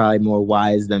 They're probably more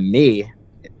wise than me,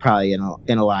 probably in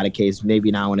a lot of cases.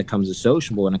 Maybe not when it comes to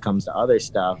social, but when it comes to other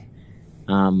stuff,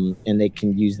 and they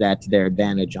can use that to their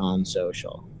advantage on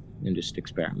social and just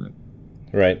experiment.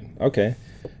 Right. Okay.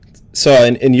 So,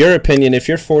 in your opinion, if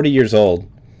you're 40 years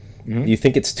old, do you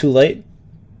think it's too late?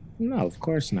 No, of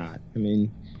course not. I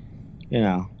mean, you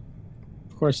know,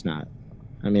 of course not.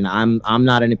 I mean, I'm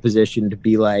not in a position to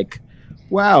be like,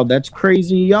 wow, that's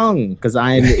crazy young, because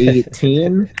I am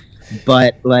 18.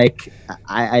 But like,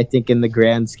 I think in the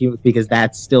grand scheme, because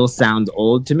that still sounds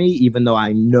old to me, even though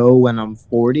I know when I'm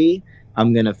 40,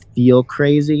 I'm going to feel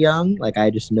crazy young. Like, I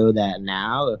just know that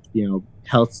now, if, you know,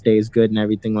 health stays good and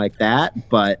everything like that.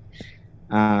 But,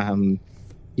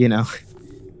 you know,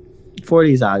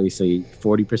 40 is obviously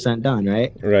 40% done,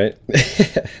 right? Right.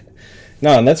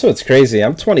 No, and that's what's crazy.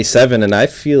 I'm 27, and I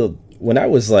feel when I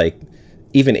was like,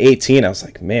 even 18, I was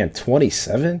like, man,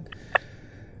 27?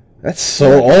 That's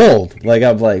so old. Like,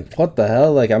 I'm like, what the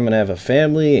hell? Like, I'm going to have a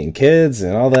family and kids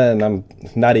and all that, and I'm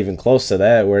not even close to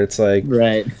that, where it's like,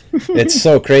 right. It's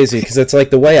so crazy, because it's like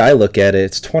the way I look at it,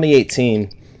 it's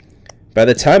 2018. by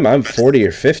the time I'm 40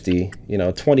 or 50,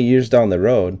 20 years down the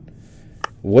road,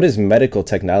 what is medical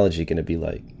technology going to be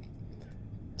like?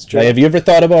 It's true. Like, have you ever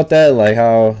thought about that? Like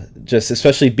how just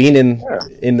especially being Sure.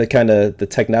 in the kind of the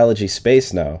technology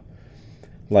space now,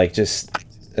 like just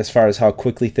as far as how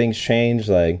quickly things change.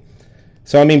 Like,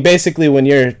 so I mean, basically, when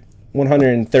you're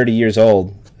 130 years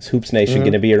old, is Hoops Nation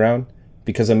going to be around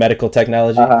because of medical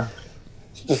technology?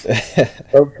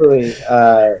 Hopefully,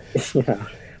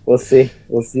 we'll see.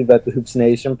 We'll see about the Hoops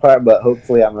Nation part, but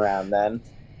hopefully I'm around then.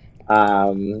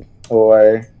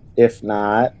 Or if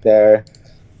not, there are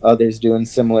others doing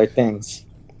similar things.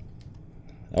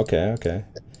 Okay.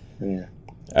 Yeah.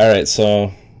 All right,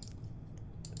 so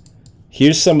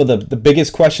here's some of the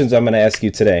biggest questions I'm going to ask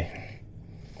you today.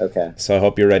 Okay. So I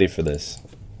hope you're ready for this.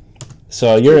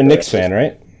 So you're a Knicks fan,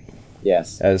 right?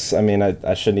 Yes. I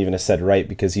shouldn't even have said right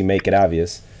because you make it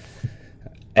obvious.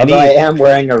 Although I am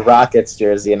wearing a Rockets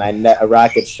jersey and a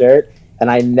Rockets shirt, and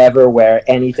I never wear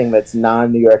anything that's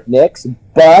non-New York Knicks,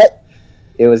 but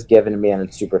it was given to me and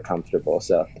it's super comfortable.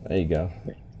 So there you go.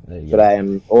 But I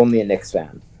am only a Knicks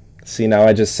fan. See, now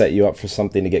I just set you up for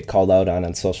something to get called out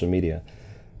on social media.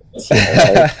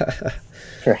 Yeah,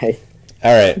 right.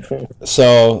 All right.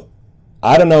 So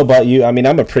I don't know about you. I mean,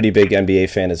 I'm a pretty big NBA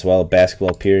fan as well,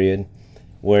 basketball period,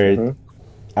 where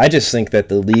I just think that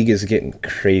the league is getting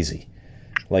crazy.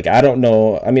 Like, I don't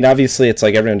know. I mean, obviously, it's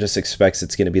like everyone just expects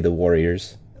it's going to be the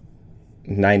Warriors.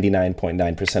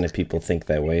 99.9% of people think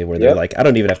that way, where they're like, I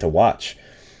don't even have to watch.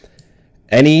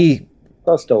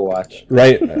 I'll still watch.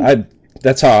 Right.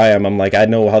 That's how I am. I'm like, I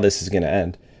know how this is going to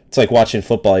end. It's like watching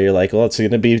football. You're like, well, it's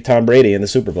going to be Tom Brady in the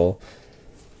Super Bowl.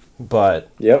 But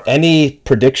any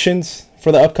predictions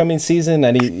for the upcoming season?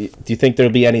 Do you think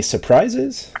there'll be any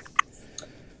surprises?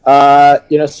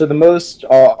 So the most,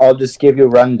 I'll just give you a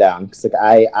rundown because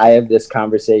like I have this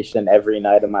conversation every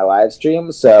night on my live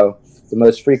stream. So the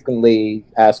most frequently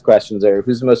asked questions are,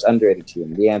 who's the most underrated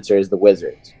team? The answer is the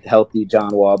Wizards. Healthy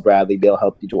John Wall, Bradley Beal,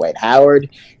 healthy Dwight Howard,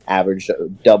 averaged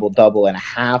double and a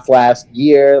half last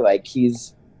year. Like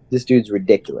this dude's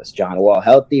ridiculous. John Wall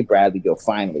healthy, Bradley Beal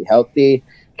finally healthy.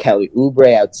 Kelly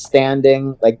Oubre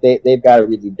outstanding. Like they've got a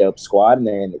really dope squad and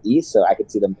they're in the East, so I could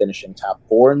see them finishing top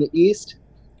 4 in the East.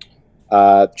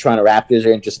 Toronto Raptors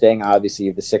are interesting.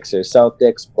 Obviously, the Sixers,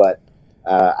 Celtics, but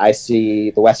I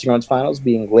see the Western Conference Finals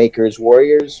being Lakers,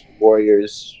 Warriors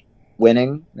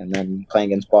winning, and then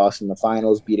playing against Boston in the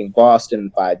finals, beating Boston in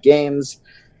 5 games.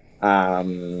 Let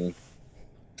me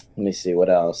see what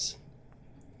else.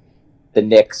 The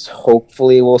Knicks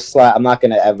hopefully will slide. I'm not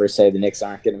going to ever say the Knicks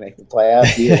aren't going to make the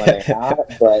playoffs, even when they're not,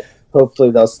 but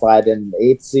hopefully they'll slide in the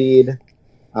 8th seed.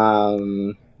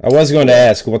 I was going to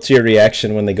ask, what's your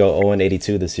reaction when they go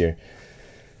 0-82 this year?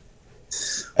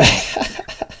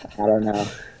 I don't know.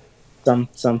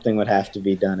 Something would have to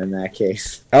be done in that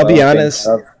case. I'll be honest.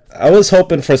 I was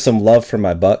hoping for some love from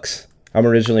my Bucks. I'm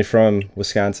originally from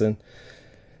Wisconsin.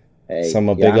 Hey, so I'm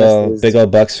a big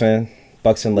old Bucks fan.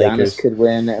 Bucks and Lakers. Giannis could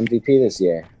win MVP this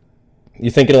year.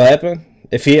 You think it'll happen?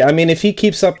 If he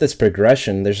keeps up this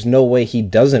progression, there's no way he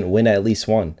doesn't win at least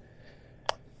one.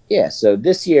 Yeah, so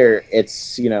this year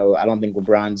it's, I don't think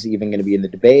LeBron's even going to be in the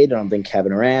debate. I don't think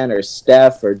Kevin Durant or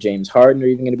Steph or James Harden are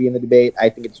even going to be in the debate. I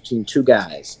think it's between 2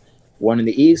 guys, one in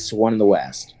the East, one in the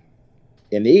West.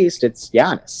 In the East, it's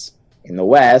Giannis. In the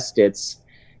West, it's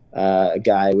a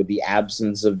guy with the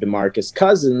absence of DeMarcus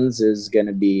Cousins is going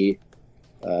to be,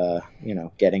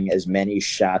 getting as many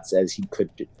shots as he could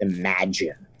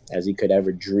imagine, as he could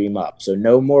ever dream up. So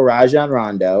no more Rajon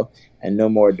Rondo and no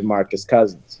more DeMarcus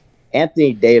Cousins.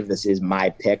 Anthony Davis is my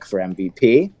pick for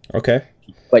MVP. Okay.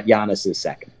 But Giannis is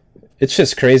second. It's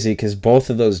just crazy because both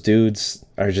of those dudes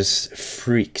are just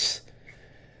freaks.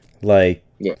 Like,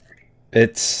 yeah,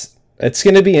 it's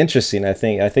going to be interesting, I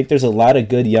think. I think there's a lot of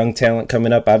good young talent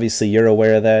coming up. Obviously, you're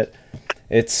aware of that.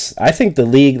 I think the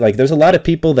league, like, there's a lot of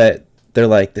people that they're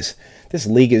like, this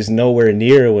league is nowhere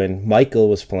near when Michael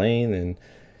was playing and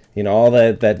all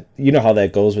that how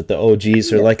that goes with the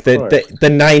OGs, or like the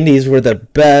 90s were the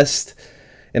best.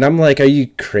 And I'm like, are you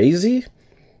crazy?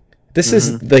 This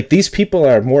is like, these people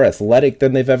are more athletic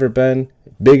than they've ever been,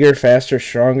 bigger, faster,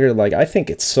 stronger. Like, I think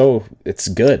it's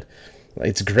good. Like,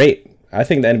 it's great. I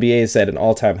think the NBA is at an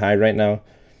all-time high right now.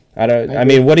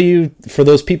 What do you, for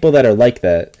those people that are like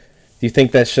that, do you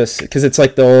think that's just because it's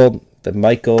like the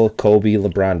Michael, Kobe,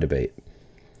 LeBron debate?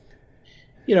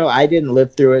 I didn't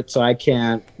live through it, so I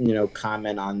can't,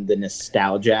 comment on the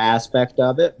nostalgia aspect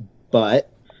of it. But,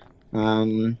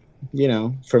 from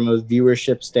a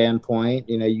viewership standpoint,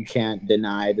 you can't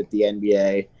deny that the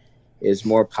NBA is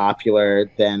more popular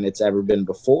than it's ever been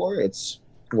before. It's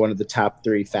one of the top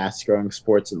 3 fast growing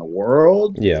sports in the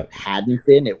world. Yeah. It hadn't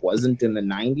been. It wasn't in the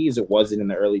 90s. It wasn't in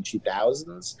the early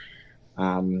 2000s.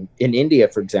 In India,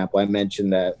 for example, I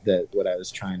mentioned that what I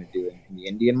was trying to do in the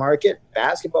Indian market,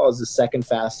 basketball is the second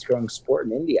fastest growing sport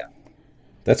in India.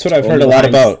 That's what I've heard a lot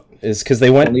about, is because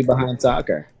they went only behind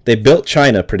soccer. They built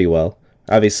China pretty well.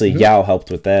 Obviously, Yao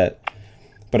helped with that.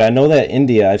 But I know that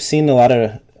India, I've seen a lot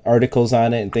of articles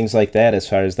on it and things like that, as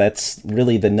far as that's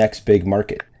really the next big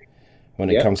market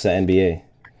when it comes to NBA.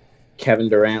 Kevin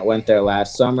Durant went there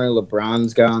last summer.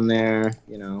 LeBron's gone there.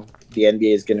 You know, the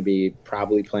NBA is going to be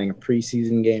probably playing a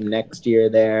preseason game next year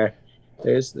there.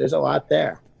 There's a lot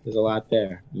there. There's a lot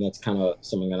there. And that's kind of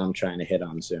something that I'm trying to hit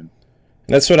on soon.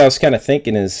 That's what I was kind of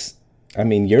thinking is, I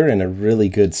mean, you're in a really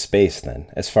good space then,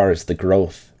 as far as the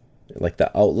growth, like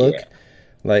the outlook. Yeah.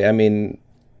 Like, I mean,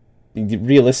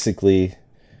 realistically,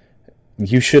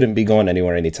 you shouldn't be going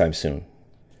anywhere anytime soon.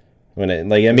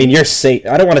 You're safe.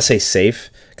 I don't want to say safe,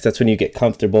 because that's when you get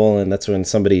comfortable, and that's when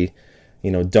somebody,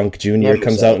 Dunk Jr.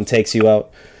 comes out and takes you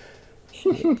out.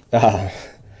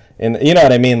 And you know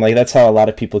what I mean? Like, that's how a lot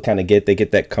of people kind of they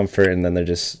get that comfort, and then they're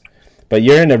just... But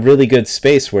you're in a really good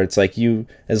space where it's like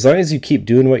as long as you keep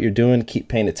doing what you're doing, keep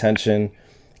paying attention,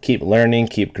 keep learning,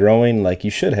 keep growing, like,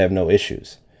 you should have no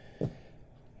issues.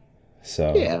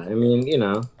 So yeah, I mean,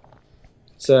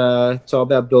 it's all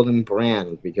about building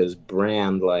brand, because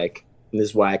brand, like, this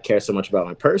is why I care so much about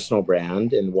my personal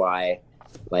brand, and why,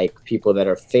 like, people that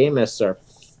are famous.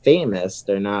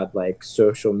 They're not like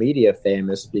social media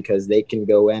famous, because they can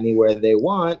go anywhere they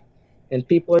want and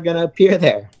people are gonna appear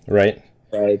there. Right.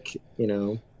 Like,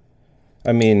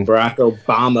 I mean, Barack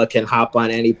Obama can hop on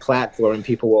any platform and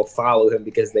people will follow him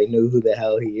because they know who the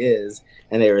hell he is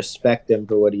and they respect him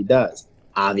for what he does.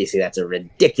 Obviously, that's a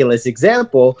ridiculous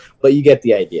example, but you get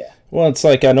the idea. Well, it's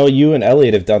like, I know you and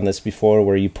Elliot have done this before,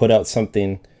 where you put out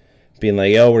something being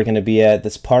like, oh, we're going to be at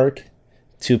this park,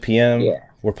 2 p.m. Yeah.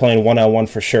 We're playing one-on-one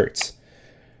for shirts.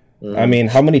 Mm-hmm. I mean,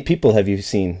 how many people have you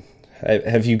seen?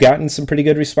 Have you gotten some pretty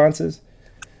good responses?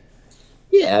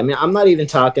 Yeah, I mean, I'm not even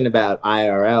talking about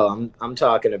IRL. I'm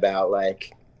talking about,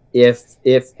 like, if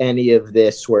any of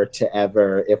this were to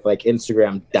ever, if like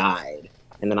Instagram died,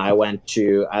 and then I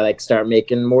start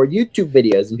making more YouTube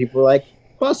videos, and people were like,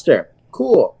 Buster,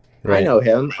 cool. Right. I know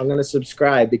him. I'm gonna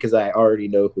subscribe because I already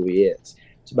know who he is.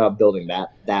 It's about building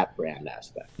that brand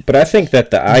aspect. But I think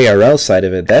that the IRL side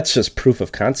of it, that's just proof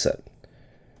of concept.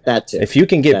 That's it. If you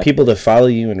can get people to follow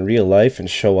you in real life and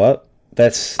show up,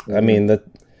 that's I mean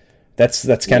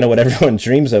that's kind of what everyone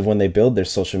dreams of when they build their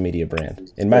social media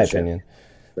brand, in my opinion.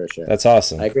 For sure. That's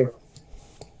awesome. I agree.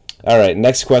 All right,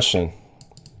 next question.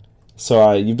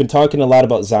 So you've been talking a lot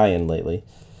about Zion lately.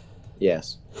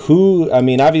 Yes.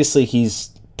 Obviously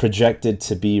he's projected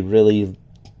to be really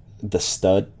the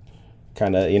stud.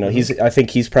 Kind of, I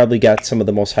think he's probably got some of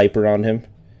the most hype around him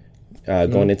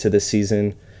going into this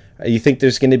season. You think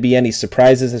there's going to be any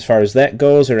surprises as far as that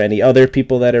goes, or any other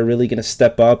people that are really going to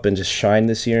step up and just shine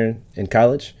this year in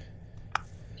college?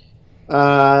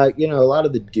 A lot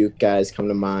of the Duke guys come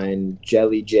to mind.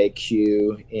 Jelly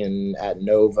JQ at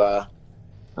Nova.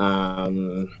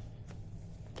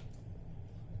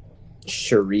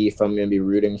 Sharif, I'm going to be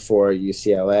rooting for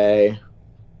UCLA.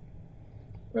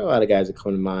 There are a lot of guys that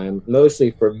come to mind. Mostly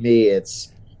for me,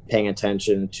 it's paying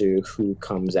attention to who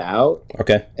comes out.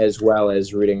 Okay. As well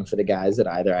as rooting for the guys that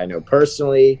either I know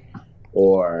personally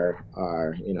or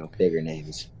are, bigger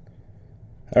names.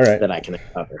 All right. That I can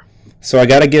cover. So I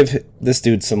got to give this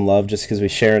dude some love just because we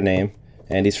share a name,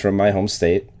 and he's from my home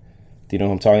state. Do you know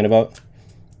who I'm talking about?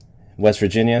 West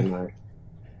Virginia.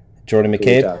 Jordan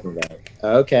McCabe.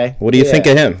 Okay. What do you think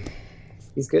of him?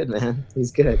 He's good, man.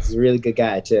 He's good. He's a really good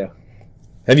guy, too.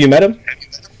 Have you met him?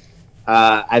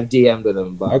 I've DM'd with him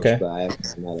a bunch, okay. But I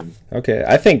haven't met him. Okay.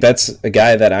 I think that's a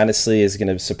guy that honestly is going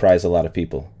to surprise a lot of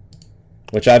people.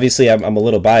 Which obviously I'm a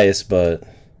little biased, but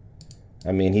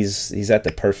I mean he's at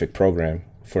the perfect program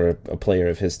for a player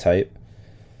of his type.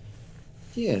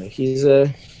 Yeah, he's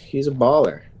a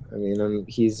baller. I mean,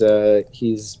 he's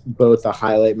both a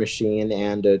highlight machine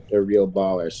and a real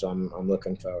baller. So I'm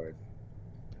looking forward.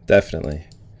 Definitely.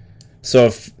 So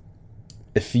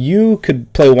if you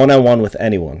could play one-on-one with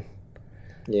anyone,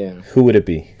 who would it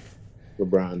be?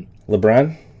 LeBron.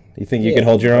 LeBron? You think you could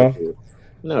hold your own?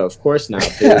 No, of course not.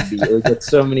 It would get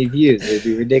so many views. It would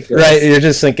be ridiculous. Right, you're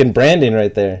just thinking branding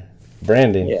right there.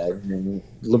 Branding. Yeah, I mean,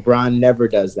 LeBron never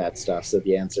does that stuff, so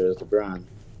the answer is LeBron.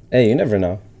 Hey, you never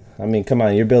know. I mean, come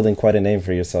on, you're building quite a name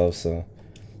for yourself, so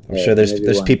I'm sure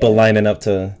there's people lining up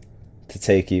to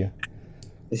take you.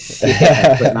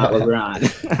 Yeah, but not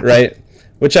LeBron. Right.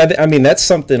 Which I mean, that's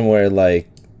something where, like,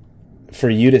 for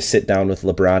you to sit down with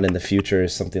LeBron in the future or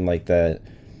something like that.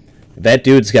 That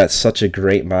dude's got such a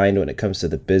great mind when it comes to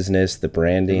the business, the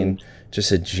branding,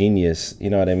 just a genius. You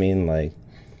know what I mean? Like,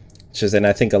 just, and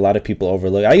I think a lot of people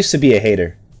overlook. I used to be a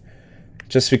hater,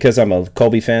 just because I'm a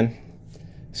Kobe fan.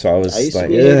 So I used like, to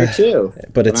be a hater too.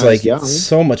 But it's like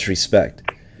so much respect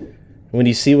when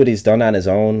you see what he's done on his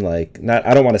own. Like,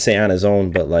 I don't want to say on his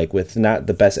own, but like with not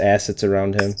the best assets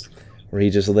around him, where he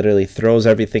just literally throws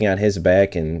everything on his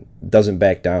back and doesn't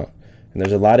back down. And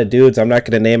there's a lot of dudes, I'm not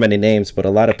going to name any names, but a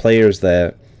lot of players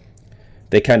that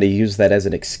they kind of use that as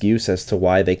an excuse as to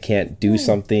why they can't do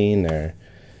something. Or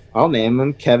I'll name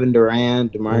them: Kevin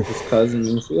Durant, DeMarcus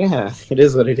Cousins. Yeah, it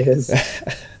is what it is.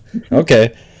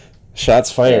 Okay.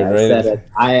 Shots fired, right?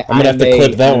 I'm going to have to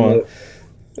clip that one.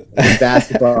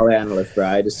 Basketball analyst, bro.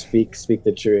 I just speak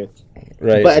the truth.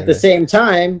 Right. But at the same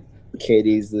time,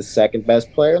 KD's the second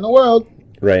best player in the world.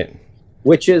 Right.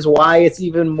 Which is why it's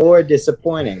even more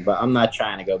disappointing. But I'm not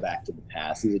trying to go back to the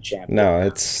past. He's a champion. No,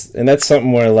 and that's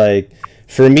something where, like,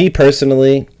 for me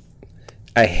personally,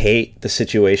 I hate the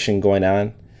situation going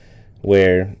on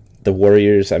where the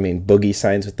Warriors, I mean, Boogie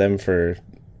signs with them for,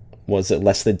 was it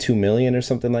less than $2 million or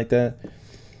something like that?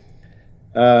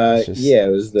 Yeah,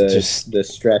 it was the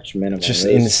stretch minimum. Just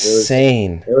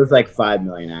insane. It was like $5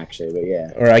 million actually, but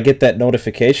yeah. Or I get that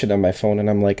notification on my phone and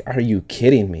I'm like, are you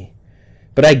kidding me?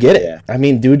 But I get it. Yeah. I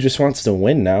mean, dude just wants to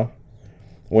win now.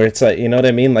 Where it's like, you know what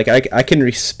I mean? Like, I can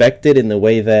respect it in the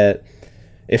way that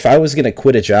if I was going to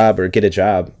quit a job or get a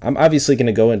job, I'm obviously going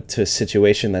to go into a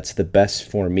situation that's the best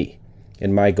for me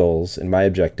and my goals and my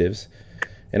objectives.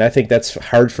 And I think that's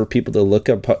hard for people to look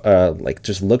up, like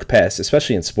just look past,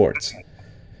 especially in sports.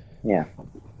 Yeah.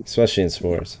 Especially in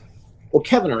sports. Well,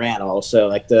 Kevin Durant also,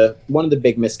 like one of the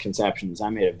big misconceptions, I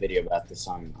made a video about this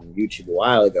on YouTube a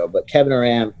while ago, but Kevin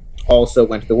Durant also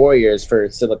went to the Warriors for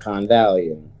Silicon Valley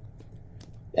and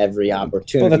every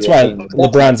opportunity. Well, that's why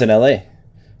LeBron's in LA.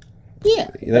 Yeah.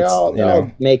 They're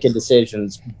all making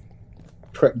decisions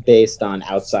based on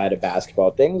outside of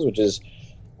basketball things, which is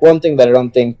one thing that I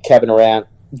don't think Kevin Durant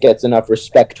gets enough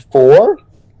respect for.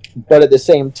 But at the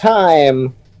same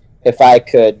time, if I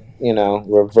could,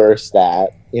 reverse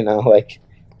that, like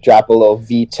drop a little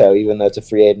veto, even though it's a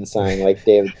free agent signing, like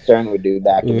David Stern would do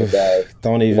back in the day.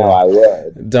 Don't even. No, I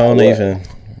would. Don't even.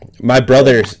 My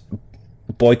brother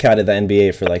boycotted the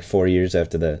NBA for like 4 years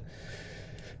after that.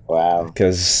 Wow.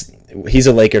 Because he's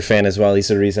a Laker fan as well. He's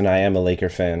the reason I am a Laker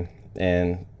fan.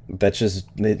 And that just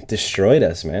destroyed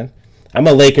us, man. I'm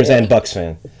a Lakers and Bucks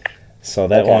fan. So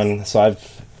that one, so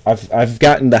I've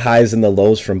gotten the highs and the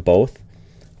lows from both,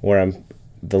 where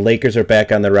the Lakers are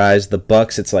back on the rise. The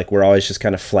Bucks, it's like we're always just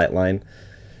kind of flatline.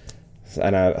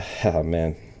 And oh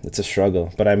man, it's a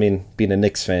struggle. But I mean, being a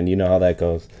Knicks fan, you know how that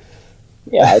goes.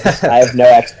 Yeah, I have no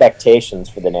expectations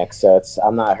for the Knicks, so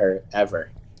I'm not hurt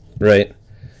ever. Right.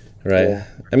 Yeah.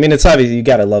 I mean, it's obvious you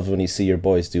gotta love when you see your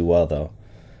boys do well, though.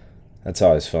 That's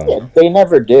always fun. Yeah, they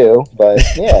never do, but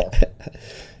yeah.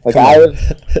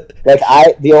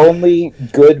 The only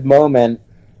good moment,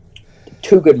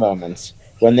 two good moments,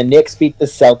 when the Knicks beat the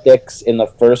Celtics in the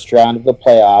first round of the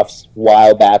playoffs a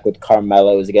while back with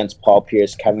Carmelo, it was against Paul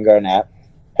Pierce, Kevin Garnett.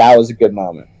 That was a good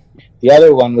moment. The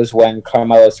other one was when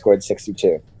Carmelo scored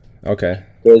 62. Okay.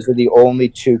 Those are the only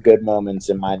two good moments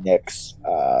in my Knicks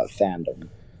fandom.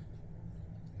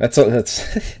 That's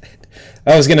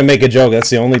I was gonna make a joke.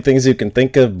 That's the only things you can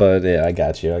think of, but yeah, I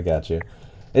got you.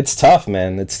 It's tough,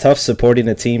 man. It's tough supporting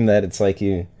a team that it's like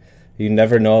you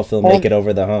never know if they'll make it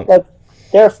over the hump. Like,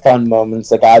 there are fun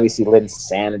moments. Like, obviously,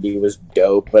 Linsanity was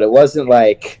dope, but it wasn't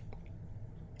like,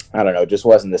 I don't know, it just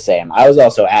wasn't the same. I was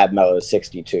also at Melo's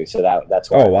 62, so that's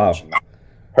why. Oh, wow.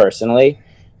 Personally,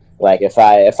 like, if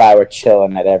I were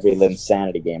chilling at every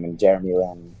Linsanity game, and Jeremy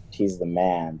Lin, he's the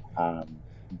man.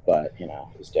 But,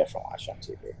 it's different watching on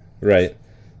TV. Right.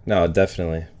 No,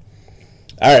 definitely.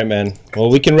 All right, man. Well,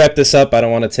 we can wrap this up. I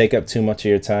don't want to take up too much of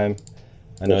your time.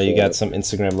 I know you got some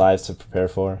Instagram lives to prepare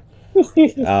for.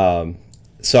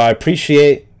 So I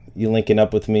appreciate you linking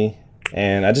up with me.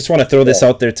 And I just want to throw this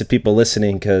out there to people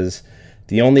listening, because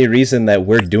the only reason that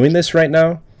we're doing this right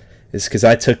now is because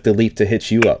I took the leap to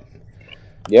hit you up.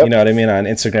 Yep. You know what I mean? On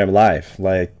Instagram Live.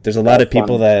 Like, there's a lot of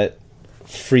people that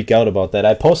freak out about that.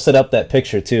 I posted up that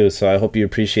picture too, so I hope you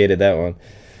appreciated that one.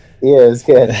 Yeah, it was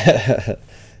good.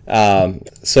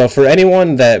 So for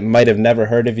anyone that might have never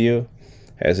heard of you,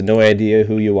 has no idea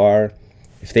who you are,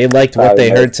 if they liked what they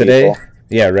heard today,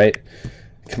 yeah, right.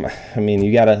 Come on, I mean,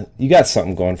 you got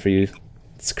something going for you.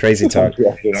 It's crazy talk.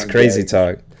 It's crazy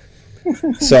talk.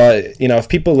 So if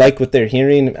people like what they're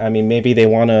hearing, I mean, maybe they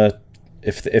want to,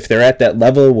 if they're at that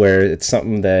level where it's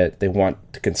something that they want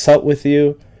to consult with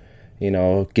you,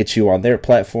 get you on their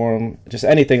platform, just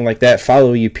anything like that,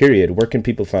 follow you, period, where can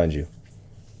people find you?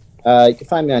 You can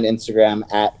find me on Instagram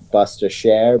at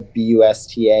BustaScher,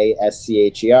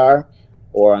 BUSTASCHER,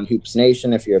 or on Hoops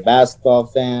Nation if you're a basketball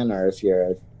fan, or if you're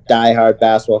a diehard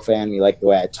basketball fan, you like the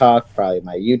way I talk, probably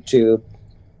my YouTube,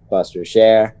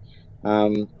 BustaScher.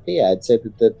 I'd say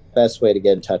that the best way to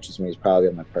get in touch with me is probably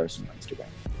on my personal Instagram.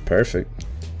 Perfect.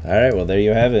 All right, well, there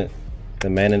you have it. The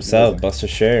man himself,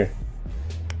 BustaScher.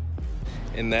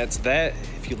 And that's that.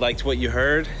 If you liked what you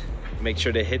heard, make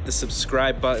sure to hit the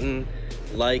subscribe button,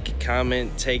 like,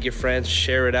 comment, tag your friends,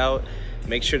 share it out.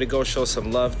 Make sure to go show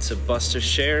some love to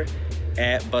BustaScher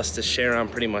at BustaScher on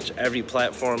pretty much every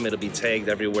platform. It'll be tagged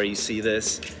everywhere you see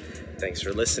this. Thanks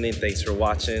for listening. Thanks for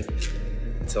watching.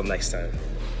 Until next time.